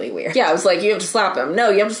was really weird. Yeah, I was like, you have to slap him.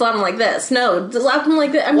 No, you have to slap him like this. No, slap him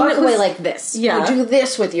like this. I mean, Walk it away was- like this. Yeah. You do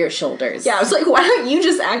this with your shoulders. Yeah, I was like, why don't you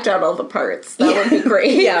just act out all the parts? That would be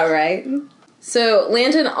great. Yeah, right? So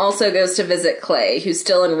Landon also goes to visit Clay, who's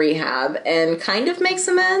still in rehab, and kind of makes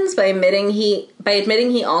amends by admitting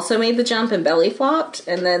he also made the jump and belly flopped,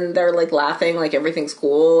 and then they're like laughing like everything's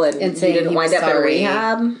cool and he saying didn't he wind was up in sorry.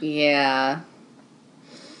 rehab. Yeah.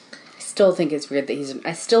 I still think it's weird that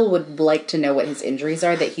I still would like to know what his injuries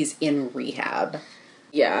are, that he's in rehab.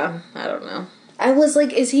 Yeah, I don't know. I was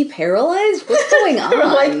like, is he paralyzed? What's going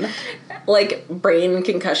on? like brain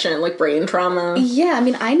concussion, like brain trauma. Yeah, I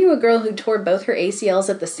mean, I knew a girl who tore both her ACLs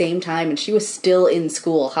at the same time, and she was still in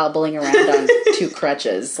school, hobbling around on two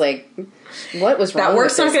crutches. Like, what was wrong That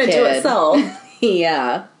work's with not this going to do kid? itself.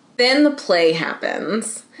 Yeah. Then the play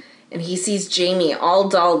happens, and he sees Jamie all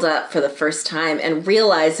dolled up for the first time and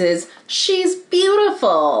realizes she's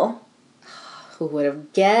beautiful. Who would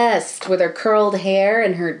have guessed? With her curled hair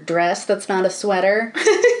and her dress that's not a sweater.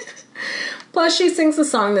 Plus, she sings a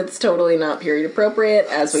song that's totally not period appropriate,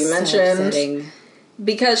 as we mentioned. Upsetting.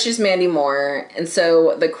 because she's Mandy Moore, and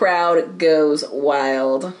so the crowd goes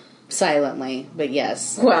wild. Silently, but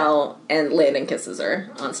yes. Well, and Landon kisses her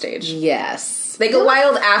on stage. Yes. They go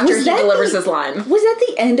wild after he delivers his line. Was that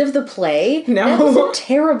the end of the play? No. That was a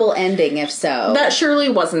terrible ending, if so. That surely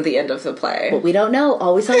wasn't the end of the play. But we don't know.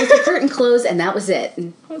 All we saw was the curtain close, and that was it.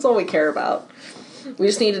 That's all we care about. We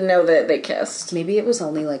just need to know that they kissed. Maybe it was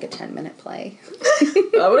only like a 10-minute play.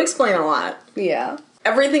 That would explain a lot. Yeah.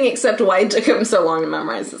 Everything except why it took him so long to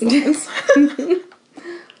memorize his lines.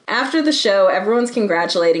 After the show, everyone's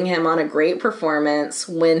congratulating him on a great performance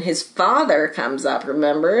when his father comes up.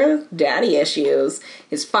 Remember? Daddy issues.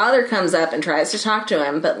 His father comes up and tries to talk to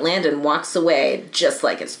him, but Landon walks away just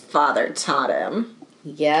like his father taught him.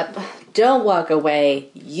 Yep. Don't walk away.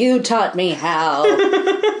 You taught me how.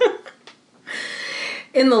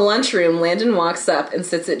 In the lunchroom, Landon walks up and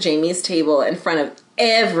sits at Jamie's table in front of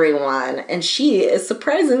everyone, and she is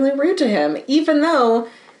surprisingly rude to him, even though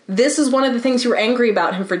this is one of the things you were angry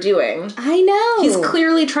about him for doing. I know. He's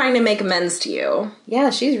clearly trying to make amends to you. Yeah,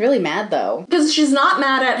 she's really mad, though. Because she's not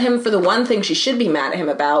mad at him for the one thing she should be mad at him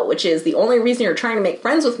about, which is the only reason you're trying to make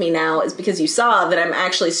friends with me now is because you saw that I'm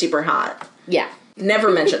actually super hot. Yeah.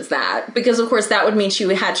 Never mentions that, because of course that would mean she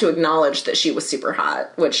had to acknowledge that she was super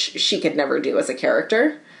hot, which she could never do as a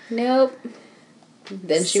character. Nope.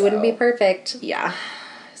 Then she wouldn't be perfect. Yeah.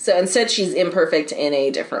 So instead she's imperfect in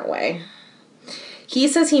a different way. He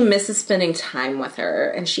says he misses spending time with her,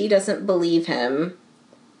 and she doesn't believe him,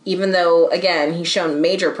 even though, again, he's shown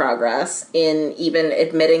major progress in even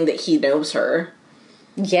admitting that he knows her.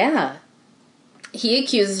 Yeah. He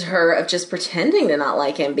accuses her of just pretending to not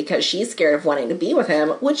like him because she's scared of wanting to be with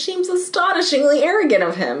him, which seems astonishingly arrogant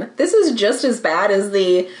of him. This is just as bad as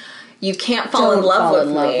the, you can't fall in love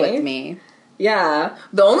with me. Yeah.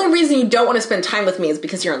 The only reason you don't want to spend time with me is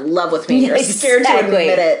because you're in love with me. You're scared to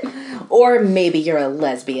admit it. Or maybe you're a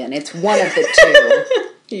lesbian. It's one of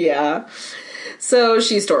the two. Yeah. So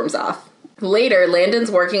she storms off. Later,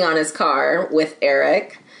 Landon's working on his car with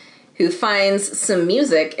Eric, who finds some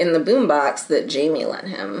music in the boombox that Jamie lent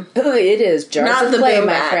him. Oh, it is Jars not of the Clay, boombox.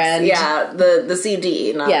 my friend. Yeah, the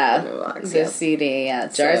CD, not the boombox. The CD, yeah.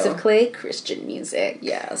 Jars of Clay, Christian music.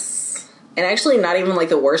 Yes. And actually not even like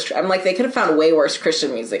the worst. I'm like, they could have found way worse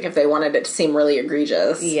Christian music if they wanted it to seem really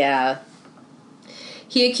egregious. Yeah.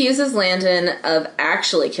 He accuses Landon of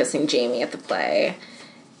actually kissing Jamie at the play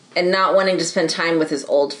and not wanting to spend time with his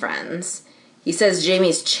old friends. He says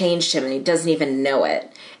Jamie's changed him and he doesn't even know it.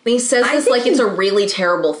 And he says this like it's a really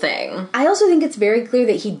terrible thing. I also think it's very clear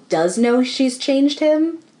that he does know she's changed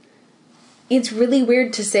him. It's really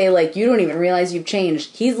weird to say, like, you don't even realize you've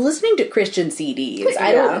changed. He's listening to Christian CDs. Yeah.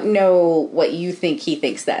 I don't know what you think he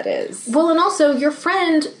thinks that is. Well, and also, your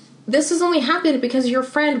friend, this has only happened because your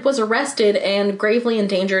friend was arrested and gravely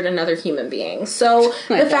endangered another human being. So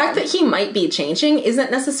the fact that he might be changing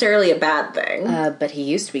isn't necessarily a bad thing. But he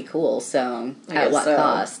used to be cool, so at what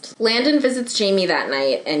cost? Landon visits Jamie that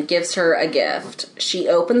night and gives her a gift. She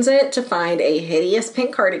opens it to find a hideous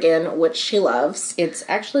pink cardigan, which she loves. It's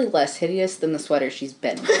actually less hideous than the sweater she's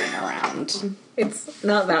been wearing around. It's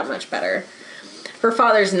not that much better. Her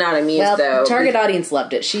father's not amused, though. Target audience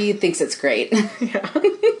loved it. She thinks it's great. Yeah.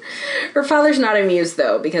 Her father's not amused,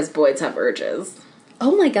 though, because boys have urges.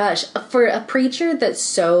 Oh my gosh. For a preacher that's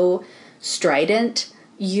so strident,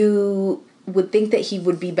 you would think that he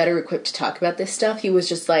would be better equipped to talk about this stuff. He was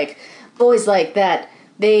just like, boys like that,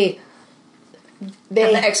 they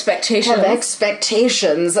have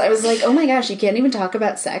expectations. I was like, oh my gosh, you can't even talk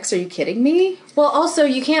about sex? Are you kidding me? Well, also,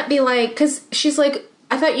 you can't be like, because she's like,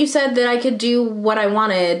 I thought you said that I could do what I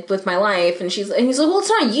wanted with my life, and he's like, well, it's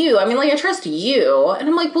not you. I mean, like, I trust you. And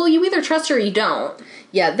I'm like, well, you either trust her or you don't.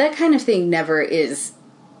 Yeah, that kind of thing never is.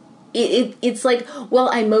 It's like, well,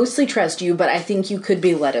 I mostly trust you, but I think you could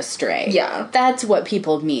be led astray. Yeah. That's what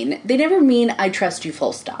people mean. They never mean, I trust you,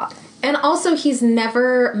 full stop. And also, he's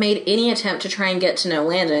never made any attempt to try and get to know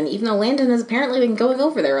Landon, even though Landon has apparently been going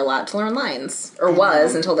over there a lot to learn lines. Or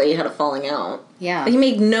was, until they had a falling out. Yeah. But he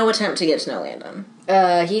made no attempt to get to know Landon.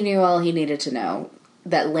 He knew all he needed to know.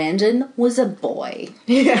 That Landon was a boy.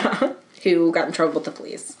 Yeah. Who got in trouble with the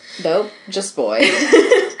police. Nope, just boy.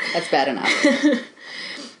 That's bad enough.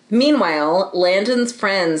 Meanwhile, Landon's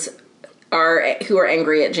friends who are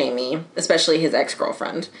angry at Jamie, especially his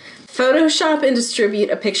ex-girlfriend, Photoshop and distribute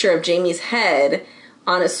a picture of Jamie's head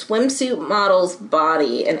on a swimsuit model's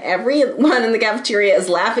body, and everyone in the cafeteria is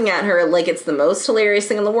laughing at her like it's the most hilarious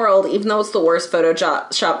thing in the world, even though it's the worst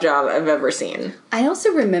Photoshop job I've ever seen. I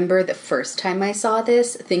also remember the first time I saw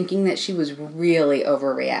this thinking that she was really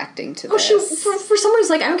overreacting to this. She, for someone who's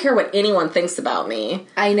like, I don't care what anyone thinks about me.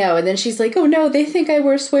 I know, and then she's like, oh no, they think I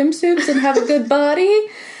wear swimsuits and have a good body?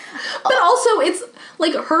 But also, it's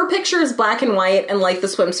like her picture is black and white, and like the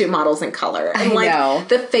swimsuit model's in color. And I like know.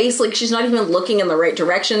 the face, like she's not even looking in the right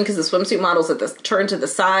direction because the swimsuit model's at the turn to the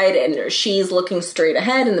side, and she's looking straight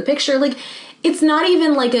ahead in the picture. Like, it's not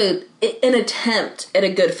even like an attempt at a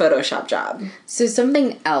good Photoshop job. So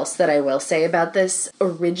something else that I will say about this,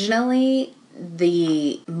 originally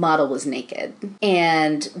the model was naked,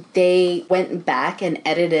 and they went back and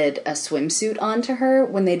edited a swimsuit onto her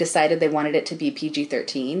when they decided they wanted it to be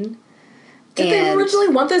PG-13. Did they originally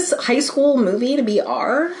want this high school movie to be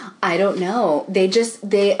R? I don't know.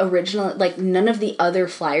 They originally, like, none of the other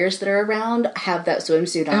flyers that are around have that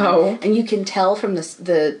swimsuit on. Oh. And you can tell from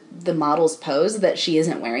the model's pose that she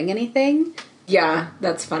isn't wearing anything. Yeah,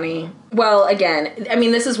 that's funny. Well, again, I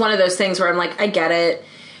mean, this is one of those things where I'm like, I get it.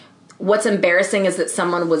 What's embarrassing is that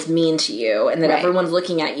someone was mean to you and that Right. everyone's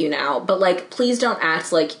looking at you now. But, like, please don't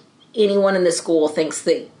act like anyone in the school thinks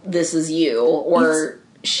that this is you or...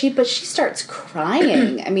 But she starts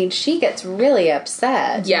crying. I mean, she gets really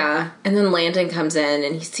upset. Yeah, and then Landon comes in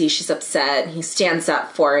and he sees she's upset and he stands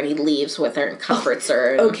up for her and he leaves with her and comforts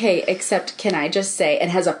her. And, Okay, except can I just say,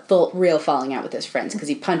 and has a real falling out with his friends because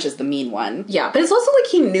he punches the mean one. yeah, but it's also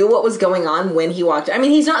like he knew what was going on when he walked. I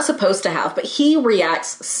mean, he's not supposed to have, but he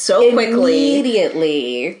reacts so quickly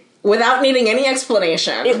Immediately. without needing any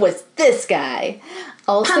explanation. It was this guy.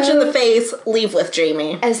 Also, Punch in the face, leave with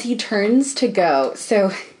Jamie. as he turns to go,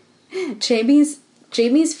 so Jamie's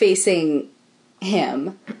facing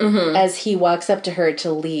him as he walks up to her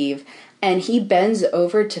to leave, and he bends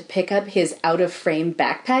over to pick up his out-of-frame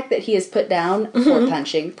backpack that he has put down for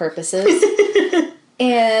punching purposes.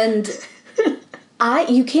 And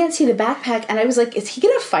you can't see the backpack, and I was like, is he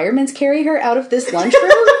gonna fireman's carry her out of this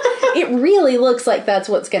lunchroom? It really looks like that's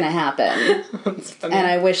what's gonna happen. That's funny. And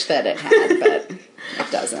I wish that it had, but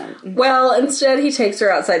it doesn't. Well, instead he takes her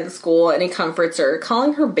outside the school and he comforts her,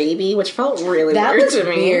 calling her baby, which felt really That weird was to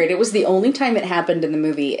me. weird. It was the only time it happened in the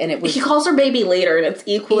movie, and it was... He calls her baby later, and it's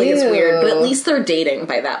equally as weird, but at Ew. least they're dating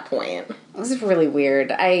by that point. It was really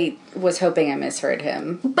weird. I was hoping I misheard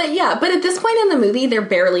him. But yeah, but at this point in the movie, they're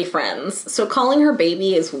barely friends, so calling her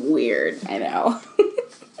baby is weird. I know.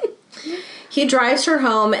 He drives her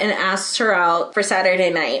home and asks her out for Saturday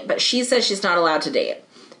night, but she says she's not allowed to date.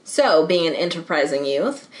 So, being an enterprising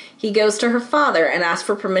youth, he goes to her father and asks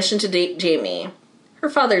for permission to date Jamie. Her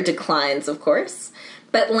father declines, of course,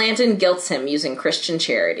 but Landon guilts him using Christian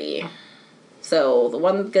charity. So, the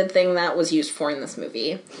one good thing that was used for in this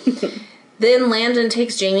movie. Then Landon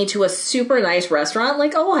takes Jamie to a super nice restaurant,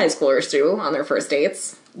 like all high schoolers do on their first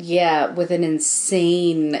dates. Yeah, with an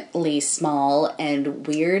insanely small and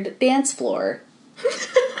weird dance floor.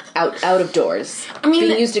 out of doors. I mean-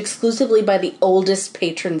 being used exclusively by the oldest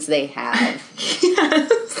patrons they have.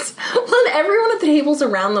 Yes. Well, and everyone at the tables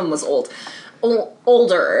around them was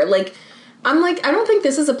older. Like, I'm like, I don't think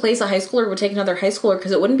this is a place a high schooler would take another high schooler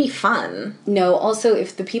because it wouldn't be fun. No, also,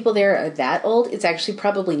 if the people there are that old, it's actually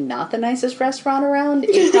probably not the nicest restaurant around.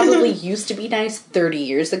 It probably used to be nice 30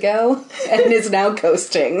 years ago and is now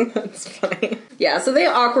coasting. That's funny. Yeah, so they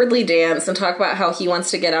awkwardly dance and talk about how he wants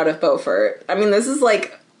to get out of Beaufort. I mean, this is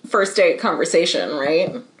like first date conversation,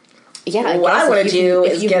 right? Yeah, What I want to do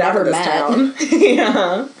if is you've get out of never this met. town.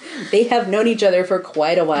 Yeah. They have known each other for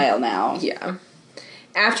quite a while now. Yeah.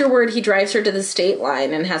 Afterward, he drives her to the state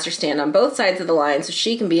line and has her stand on both sides of the line so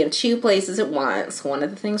she can be in two places at once. One of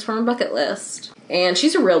the things from her bucket list. And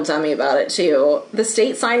she's a real dummy about it, too. The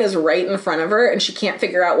state sign is right in front of her, and she can't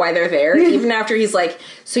figure out why they're there, even after he's like,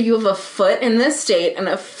 so you have a foot in this state and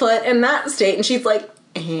a foot in that state. And she's like,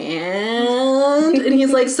 and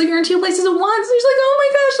he's like, so you're in two places at once? And she's like, oh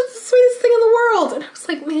my gosh, that's the sweetest thing in the world. And I was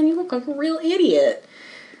like, man, you look like a real idiot.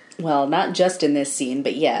 Well, not just in this scene,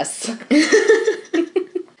 but yes.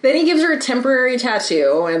 Then he gives her a temporary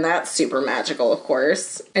tattoo, and that's super magical, of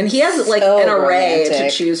course. And he has, like, So an array romantic.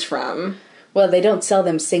 to choose from. Well, they don't sell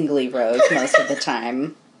them singly, Rose, most of the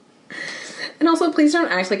time. And also, please don't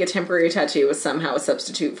act like a temporary tattoo is somehow a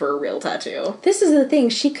substitute for a real tattoo. This is the thing.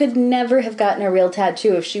 She could never have gotten a real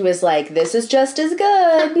tattoo if she was like, this is just as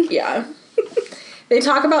good. Yeah. They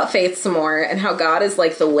talk about faith some more, and how God is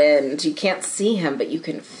like the wind. You can't see him, but you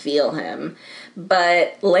can feel him.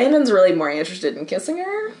 But Landon's really more interested in kissing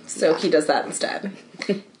her, so he does that instead.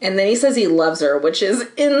 And then he says he loves her, which is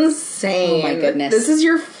insane. Oh my goodness. This is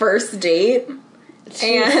your first date?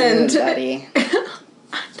 And buddy.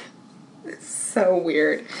 so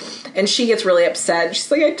weird. And she gets really upset. She's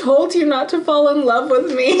like, I told you not to fall in love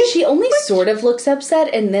with me. She only sort of looks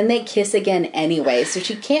upset, and then they kiss again anyway, so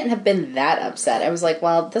she can't have been that upset. I was like,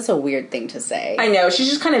 well, that's a weird thing to say. I know, she's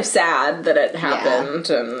just kind of sad that it happened,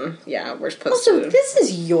 and yeah, we're supposed Also, to... this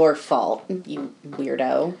is your fault, you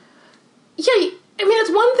weirdo. Yeah, I mean,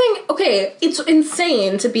 it's one thing... Okay, it's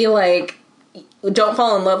insane to be like, don't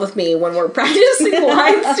fall in love with me when we're practicing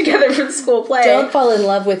lines together for the school play. Don't fall in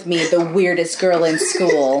love with me, the weirdest girl in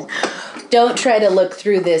school. Don't try to look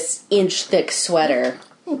through this inch-thick sweater.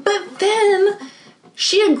 But then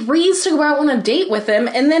she agrees to go out on a date with him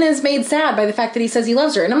and then is made sad by the fact that he says he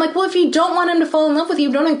loves her. And I'm like, well, if you don't want him to fall in love with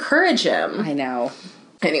you, don't encourage him. I know.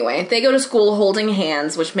 Anyway, they go to school holding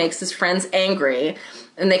hands, which makes his friends angry.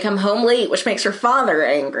 And they come home late, which makes her father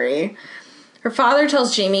angry. Her father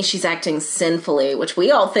tells Jamie she's acting sinfully, which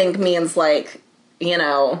we all think means, like, you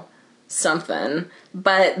know, something.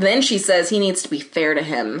 But then she says he needs to be fair to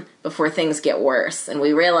him before things get worse. And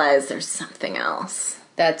we realize there's something else.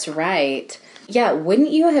 That's right. Yeah,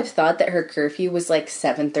 wouldn't you have thought that her curfew was like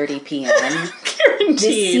 7:30 p.m.? Guaranteed.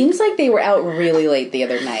 This seems like they were out really late the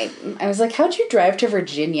other night. I was like, how'd you drive to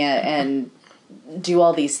Virginia and do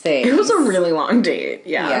all these things? It was a really long date,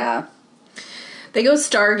 Yeah. They go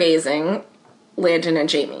stargazing, Landon and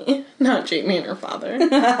Jamie. Not Jamie and her father.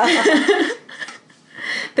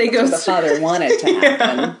 They go The father wanted to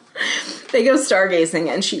happen. They go stargazing,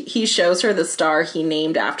 and he shows her the star he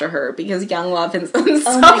named after her because young love is insufferable.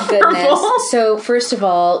 Oh my goodness. So, first of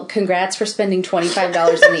all, congrats for spending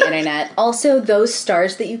 $25 on the internet. Also, those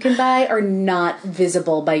stars that you can buy are not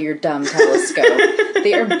visible by your dumb telescope.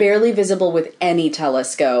 They are barely visible with any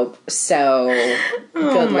telescope, so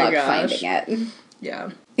good luck finding it.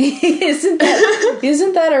 Yeah. Isn't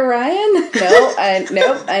that Orion?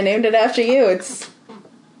 Nope, I named it after you. It's...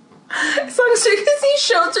 As long as he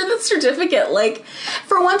shows her the certificate, like,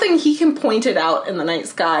 for one thing, he can point it out in the night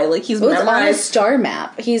sky, like he's on a memorized. star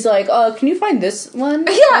map. He's like, can you find this one?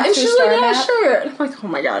 Yeah, and she's like, yeah, map? sure. And I'm like, oh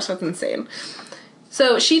my gosh, that's insane.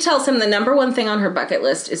 So she tells him the number one thing on her bucket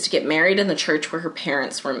list is to get married in the church where her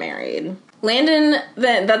parents were married. Landon,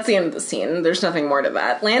 that's the end of the scene. There's nothing more to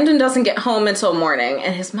that. Landon doesn't get home until morning,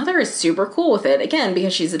 and his mother is super cool with it, again,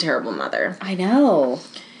 because she's a terrible mother. I know.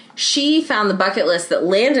 She found the bucket list that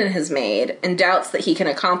Landon has made and doubts that he can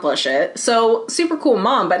accomplish it. So, super cool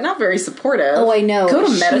mom, but not very supportive. Oh, I know. Go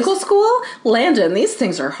to medical school? Landon, these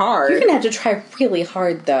things are hard. You're gonna have to try really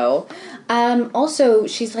hard, though. Also,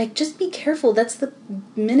 she's like, just be careful, that's the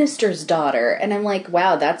minister's daughter. And I'm like,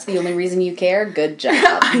 wow, that's the only reason you care? Good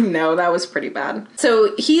job. I know, that was pretty bad.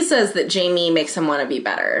 So, he says that Jamie makes him want to be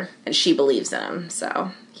better, and she believes in him,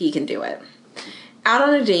 so he can do it. Out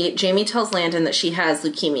on a date, Jamie tells Landon that she has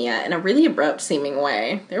leukemia in a really abrupt-seeming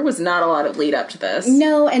way. There was not a lot of lead up to this.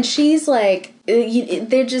 No, and she's like,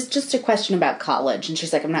 they're just a question about college. And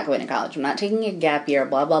she's like, I'm not going to college. I'm not taking a gap year,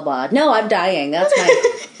 blah, blah, blah. No, I'm dying.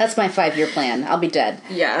 That's my 5-year plan. I'll be dead.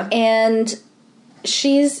 Yeah. And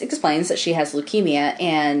she explains that she has leukemia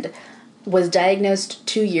and was diagnosed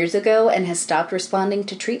 2 years ago and has stopped responding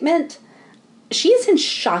to treatment. She is in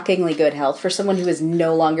shockingly good health for someone who is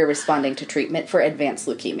no longer responding to treatment for advanced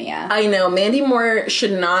leukemia. I know. Mandy Moore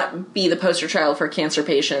should not be the poster child for cancer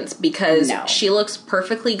patients because she looks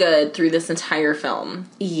perfectly good through this entire film.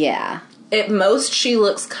 Yeah. At most, she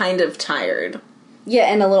looks kind of tired. Yeah,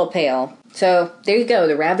 and a little pale. So, there you go.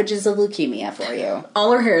 The ravages of leukemia for you.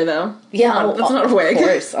 All her hair, though. Yeah. That's not a wig. Of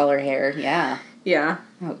course, all her hair. Yeah. Yeah.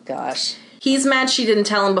 Oh, gosh. He's mad she didn't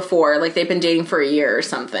tell him before, like they've been dating for a year or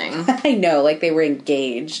something. I know, like they were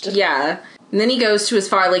engaged. Yeah. And then he goes to his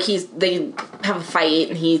father, like they have a fight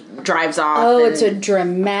and he drives off. Oh, it's a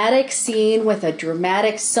dramatic scene with a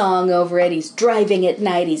dramatic song over it. He's driving at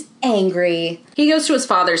night, he's angry. He goes to his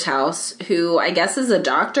father's house, who I guess is a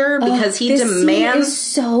doctor, because he demands... Scene is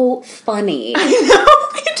so funny. I know.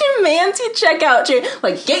 He demands he check out.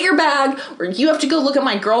 Like, get your bag, or you have to go look at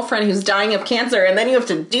my girlfriend who's dying of cancer, and then you have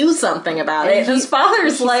to do something about it. And his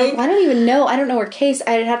father's like... I don't even know. I don't know her case.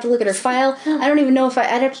 I'd have to look at her file. I don't even know if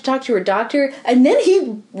I'd have to talk to her doctor. And then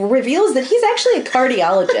he reveals that he's actually a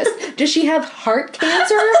cardiologist. Does she have heart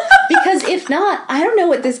cancer? Because if not, I don't know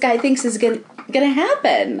what this guy thinks is gonna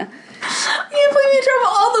happen. can't believe you drove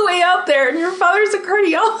all the way out there and your father's a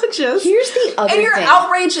cardiologist. Here's the other And you're thing.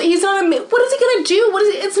 outraged that he's not what is he gonna do?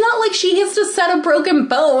 It's not like she has to set a broken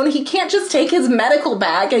bone. He can't just take his medical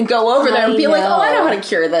bag and go over there and be like, oh, I know how to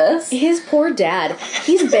cure this. His poor dad,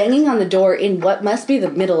 he's banging on the door in what must be the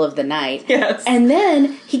middle of the night. Yes. And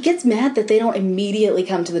then he gets mad that they don't immediately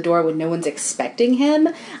come to the door when no one's expecting him.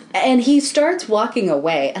 And he starts walking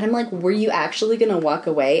away. And I'm like, were you actually going to walk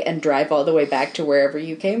away and drive all the way back to wherever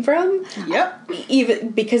you came from? Yep. Even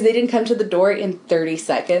because they didn't come to the door in 30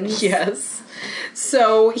 seconds? Yes.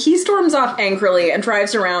 So he storms off angrily and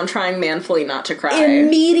drives around trying manfully not to cry.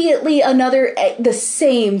 Immediately the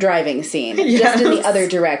same driving scene, just in the other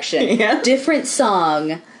direction. Yeah. Different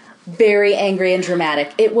song, very angry and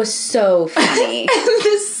dramatic. It was so funny. And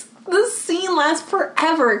this scene lasts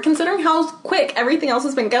forever, considering how quick everything else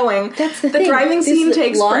has been going. That's the thing. Driving This scene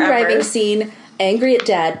takes long forever. driving scene, angry at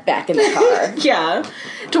dad, back in the car. Yeah.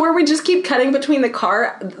 To where we just keep cutting between the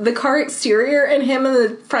car exterior and him in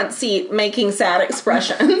the front seat making sad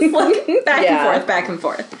expressions. Like, back and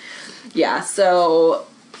forth. Yeah, so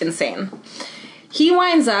insane. He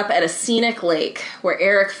winds up at a scenic lake where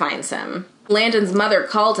Eric finds him. Landon's mother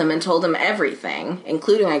called him and told him everything,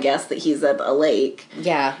 including, I guess, that he's at a lake.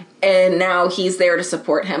 Yeah. And now he's there to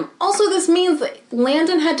support him. Also, this means that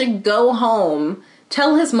Landon had to go home,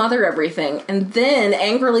 tell his mother everything, and then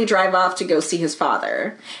angrily drive off to go see his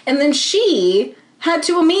father. And then she had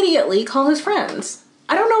to immediately call his friends.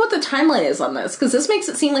 I don't know what the timeline is on this, because this makes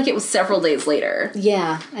it seem like it was several days later.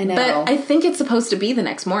 Yeah, I know. But I think it's supposed to be the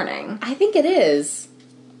next morning. I think it is.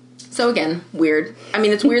 So again, weird. I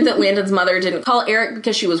mean, it's weird that Landon's mother didn't call Eric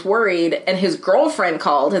because she was worried, and his girlfriend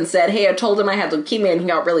called and said, hey, I told him I had leukemia, and he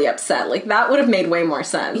got really upset. Like, that would have made way more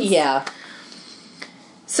sense. Yeah.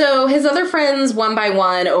 So his other friends, one by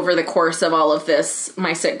one, over the course of all of this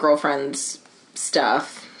my sick girlfriend's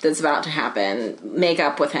stuff that's about to happen, make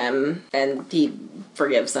up with him, and he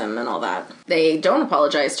forgives them and all that. They don't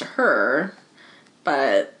apologize to her,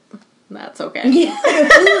 but that's okay. Yeah.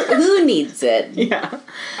 Who needs it? Yeah.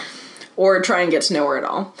 Or try and get to know her at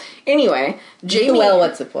all. Anyway, Jamie... Well,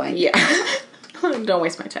 what's the point? Yeah. Don't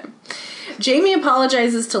waste my time. Jamie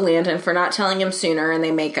apologizes to Landon for not telling him sooner, and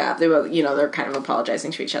they make up. They both, they're kind of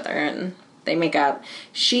apologizing to each other, and they make up.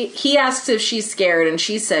 He asks if she's scared, and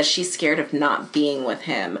she says she's scared of not being with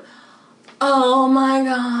him. Oh my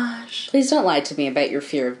gosh. Please don't lie to me about your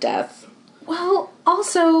fear of death. Well,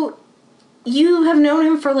 also... You have known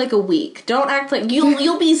him for like a week. Don't act like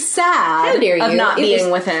you'll be sad How dare you? of not It being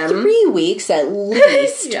was with him. 3 weeks at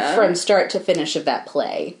least Yeah. from start to finish of that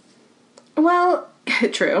play. Well,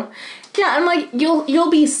 true. Yeah, I'm like, you'll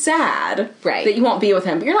be sad Right. that you won't be with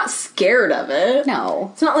him, but you're not scared of it. No.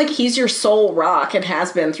 It's not like he's your sole rock and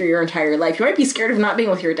has been through your entire life. You might be scared of not being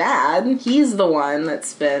with your dad. He's the one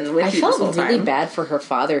that's been with I you this felt whole really time. bad for her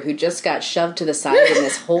father who just got shoved to the side in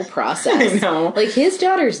this whole process. I know. Like, his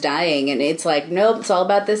daughter's dying, and it's like, nope, it's all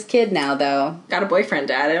about this kid now, though. Got a boyfriend,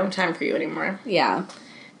 Dad. I don't have time for you anymore. Yeah.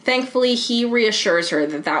 Thankfully, he reassures her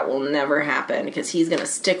that will never happen because he's going to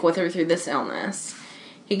stick with her through this illness.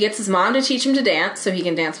 He gets his mom to teach him to dance so he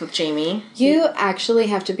can dance with Jamie. You actually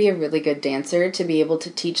have to be a really good dancer to be able to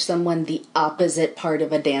teach someone the opposite part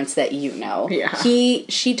of a dance that you know. Yeah.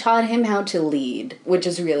 She taught him how to lead, which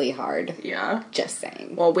is really hard. Yeah. Just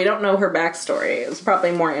saying. Well, we don't know her backstory. It's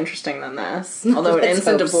probably more interesting than this. Although it Let's ends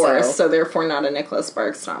in hope divorce, so. so therefore not a Nicholas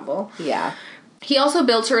Sparks novel. Yeah. He also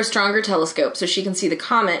built her a stronger telescope so she can see the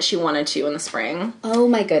comet she wanted to in the spring. Oh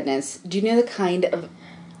my goodness. Do you know the kind of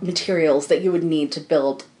materials that you would need to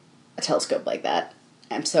build a telescope like that?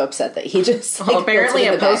 I'm so upset that he just Well, apparently built it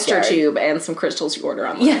a in the poster backyard. tube and some crystals you order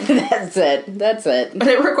online. Yeah, that's it. But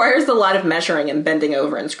it requires a lot of measuring and bending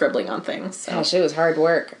over and scribbling on things. So. Gosh, it was hard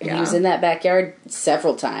work. And Yeah. he was in that backyard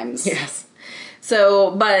several times. Yes. So,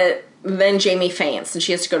 but then Jamie faints and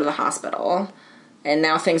she has to go to the hospital. And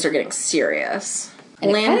now things are getting serious.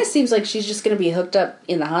 And it kind of seems like she's just going to be hooked up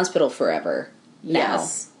in the hospital forever. Now.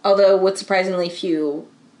 Yes. Although with surprisingly few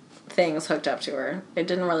things hooked up to her. It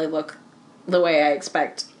didn't really look the way I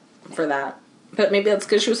expect for that. But maybe that's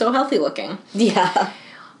because she was so healthy looking. Yeah.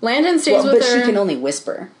 Landon stays with but her. she can only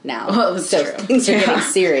whisper now. Oh, that's so true. things are Yeah. getting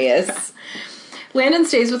serious. Landon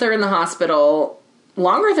stays with her in the hospital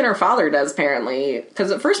longer than her father does, apparently. Because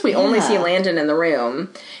at first we only Yeah. see Landon in the room.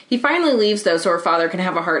 He finally leaves, though, so her father can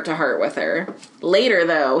have a heart-to-heart with her. Later,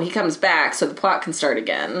 though, he comes back so the plot can start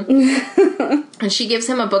again. And she gives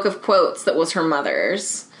him a book of quotes that was her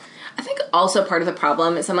mother's. I think also part of the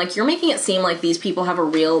problem is I'm like, you're making it seem like these people have a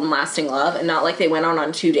real and lasting love and not like they went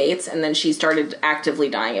on 2 dates and then she started actively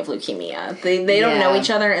dying of leukemia. They don't know Yeah. each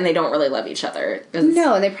other and they don't really love each other. 'Cause-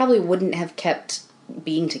 No, and they probably wouldn't have kept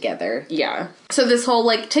being together. Yeah. So this whole,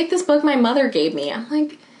 like, take this book my mother gave me. I'm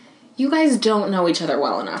like, you guys don't know each other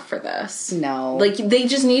well enough for this. No. Like, they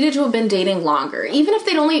just needed to have been dating longer. Even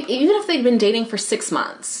if they'd been dating for 6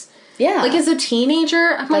 months. Yeah. Like, as a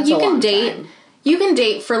teenager, I'm like, That's you a can long date. time. You can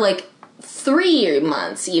date for, like, 3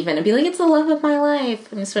 months even and be like, it's the love of my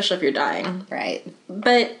life. And especially if you're dying. Right.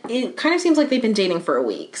 But it kind of seems like they've been dating for a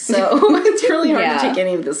week. So it's really hard Yeah. to take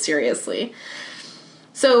any of this seriously.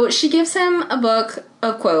 So she gives him a book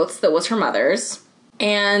of quotes that was her mother's.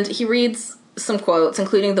 And he reads some quotes,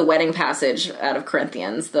 including the wedding passage out of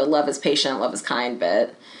Corinthians, the love is patient, love is kind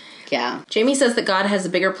bit. Yeah. Jamie says that God has a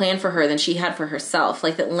bigger plan for her than she had for herself,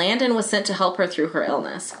 like that Landon was sent to help her through her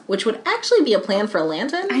illness, which would actually be a plan for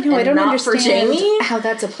Landon. I know, I and don't not understand for Jamie. how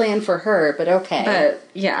that's a plan for her, but okay. But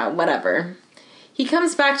yeah, whatever. He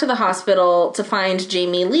comes back to the hospital to find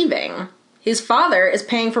Jamie leaving. His father is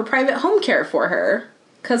paying for private home care for her.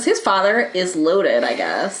 Because his father is loaded, I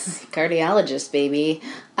guess. Cardiologist, baby.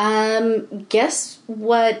 Guess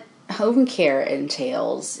what home care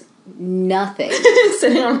entails? Nothing.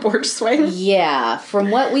 Sitting on a porch swing. Yeah,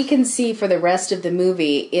 from what we can see for the rest of the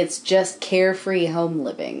movie, it's just carefree home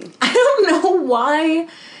living. I don't know why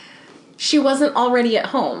she wasn't already at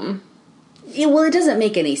home. Yeah, well, it doesn't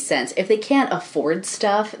make any sense. If they can't afford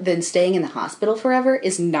stuff, then staying in the hospital forever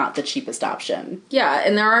is not the cheapest option. Yeah,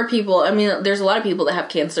 and there are people, I mean, there's a lot of people that have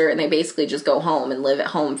cancer and they basically just go home and live at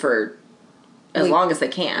home for as long as they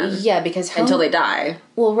can. Yeah, because until they die.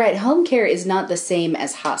 Well, right, home care is not the same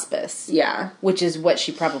as hospice. Yeah. Which is what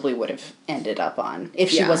she probably would have ended up on if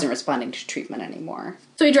she Yeah. wasn't responding to treatment anymore.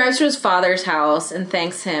 So he drives to his father's house and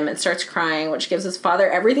thanks him and starts crying, which gives his father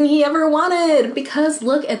everything he ever wanted. Because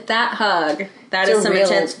look at that hug. That It's is a some real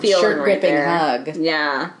intense feeling right shirt-gripping there. hug.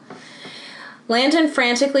 Yeah. Landon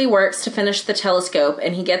frantically works to finish the telescope,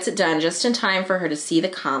 and he gets it done just in time for her to see the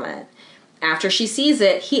comet. After she sees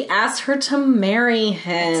it, he asks her to marry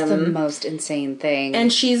him. It's the most insane thing.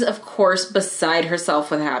 And she's, of course, beside herself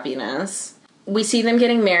with happiness. We see them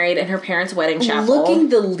getting married in her parents' wedding chapel. looking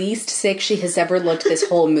the least sick she has ever looked this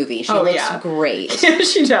whole movie. She looks great. Yeah,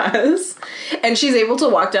 she does. And she's able to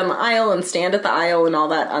walk down the aisle and stand at the aisle and all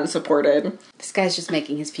that unsupported. This guy's just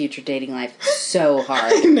making his future dating life so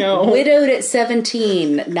hard. I know. Widowed at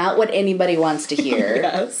 17. Not what anybody wants to hear.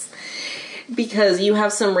 Yes. Because you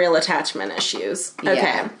have some real attachment issues. Okay.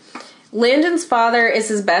 Yeah. Landon's father is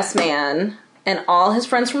his best man, and all his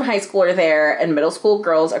friends from high school are there, and middle school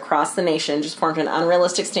girls across the nation just formed an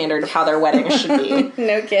unrealistic standard of how their wedding should be.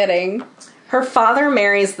 No kidding. Her father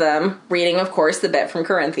marries them, reading, of course, the bit from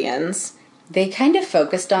Corinthians. They kind of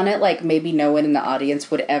focused on it like maybe no one in the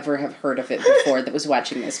audience would ever have heard of it before that was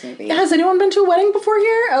watching this movie. Has anyone been to a wedding before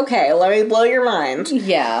here? Okay, let me blow your mind.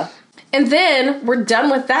 Yeah. And then, we're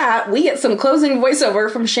done with that. We get some closing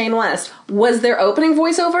voiceover from Shane West. Was there opening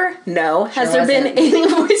voiceover? No. Has there been wasn't. any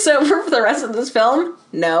voiceover for the rest of this film?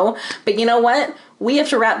 No. But you know what? We have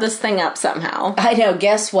to wrap this thing up somehow. I know,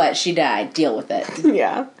 guess what? She died. Deal with it.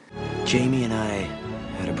 Yeah. Jamie and I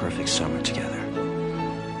had a perfect summer together.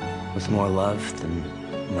 With more love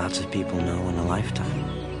than lots of people know in a lifetime.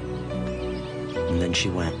 And then she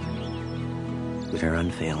went with her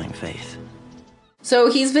unfailing faith.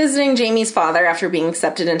 So he's visiting Jamie's father after being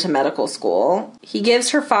accepted into medical school. He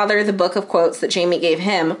gives her father the book of quotes that Jamie gave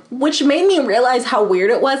him, which made me realize how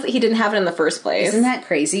weird it was that he didn't have it in the first place. Isn't that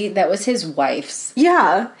crazy? That was his wife's.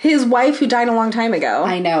 Yeah, his wife who died a long time ago.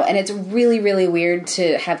 I know, and it's really, really weird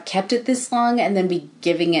to have kept it this long and then be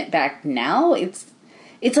giving it back now. It's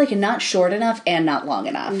like not short enough and not long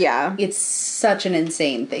enough. Yeah. It's such an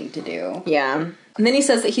insane thing to do. Yeah. And then he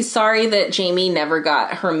says that he's sorry that Jamie never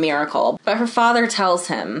got her miracle, but her father tells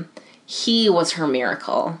him he was her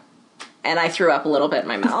miracle. And I threw up a little bit in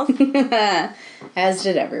my mouth. As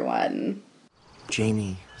did everyone.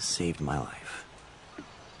 Jamie saved my life.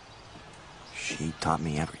 She taught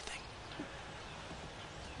me everything.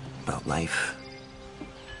 About life,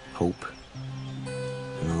 hope,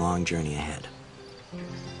 and the long journey ahead.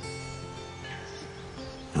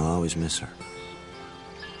 I'll always miss her.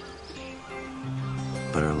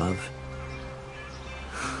 But her love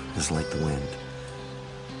is like the wind.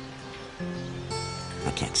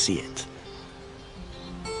 I can't see it,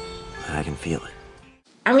 but I can feel it.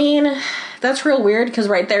 I mean, that's real weird because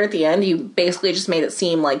right there at the end, you basically just made it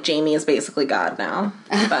seem like Jamie is basically God now.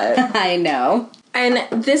 But I know.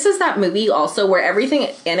 and this is that movie also where everything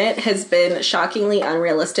in it has been shockingly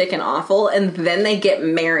unrealistic and awful, and then they get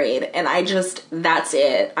married, and that's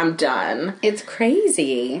it. I'm done. It's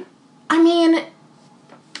crazy. I mean,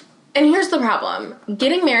 and here's the problem.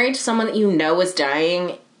 Getting married to someone that you know is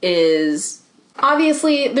dying is...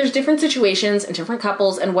 Obviously, there's different situations and different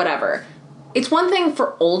couples and whatever. It's one thing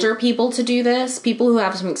for older people to do this, people who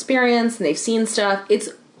have some experience and they've seen stuff. It's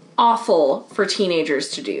awful for teenagers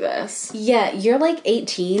to do this. Yeah, you're like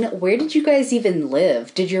 18. Where did you guys even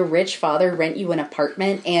live? Did your rich father rent you an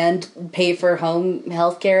apartment and pay for home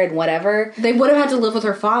health care and whatever? They would have had to live with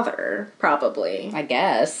her father, probably. I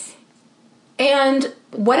guess. And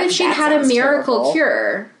what if she'd had a sounds miracle terrible.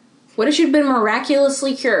 cure? What if she'd been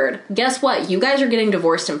miraculously cured? Guess what? You guys are getting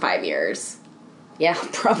divorced in 5 years. Yeah,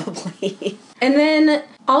 probably. And then,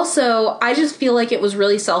 also, I just feel like it was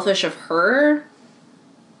really selfish of her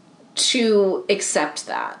to accept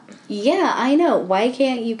that. Yeah, I know. Why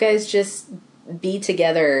can't you guys just be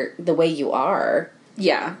together the way you are?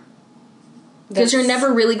 Yeah. Because you're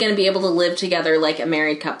never really going to be able to live together like a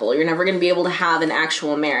married couple. You're never going to be able to have an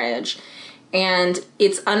actual marriage. And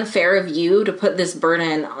it's unfair of you to put this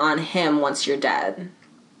burden on him once you're dead.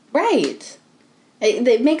 Right.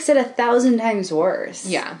 It makes it 1,000 times worse.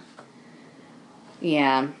 Yeah.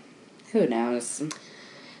 Yeah. Who knows?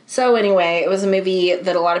 So anyway, it was a movie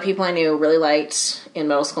that a lot of people I knew really liked in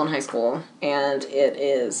middle school and high school. And it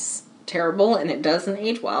is terrible and it doesn't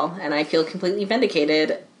age well. And I feel completely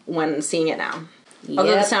vindicated when seeing it now. Although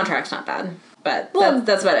the Yep. soundtrack's not bad. But Well-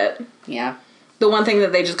 that's about it. Yeah. The one thing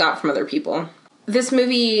that they just got from other people. This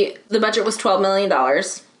movie, the budget was $12 million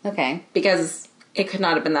Okay. because it could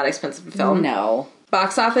not have been that expensive to film. No.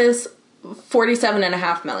 Box office,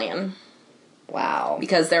 $47.5 million. Wow.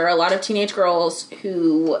 Because there are a lot of teenage girls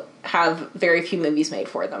who have very few movies made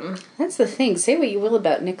for them. That's the thing. Say what you will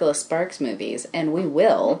about Nicholas Sparks movies, and we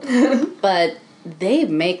will, but they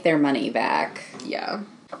make their money back. Yeah.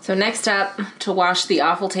 So next up, to wash the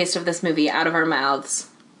awful taste of this movie out of our mouths,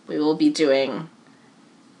 we will be doing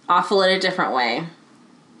Awful in a Different Way,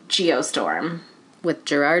 Geostorm. With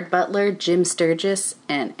Gerard Butler, Jim Sturgis,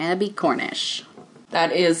 and Abby Cornish.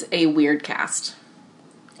 That is a weird cast.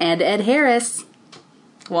 And Ed Harris.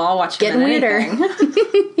 Well, I'll watch it Getting in weirder.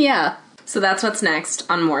 anything. Yeah. So that's what's next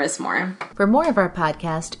on More is More. For more of our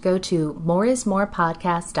podcast, go to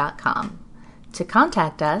moreismorepodcast.com. To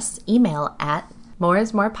contact us, email at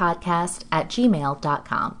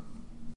moreismorepodcast@gmail.com.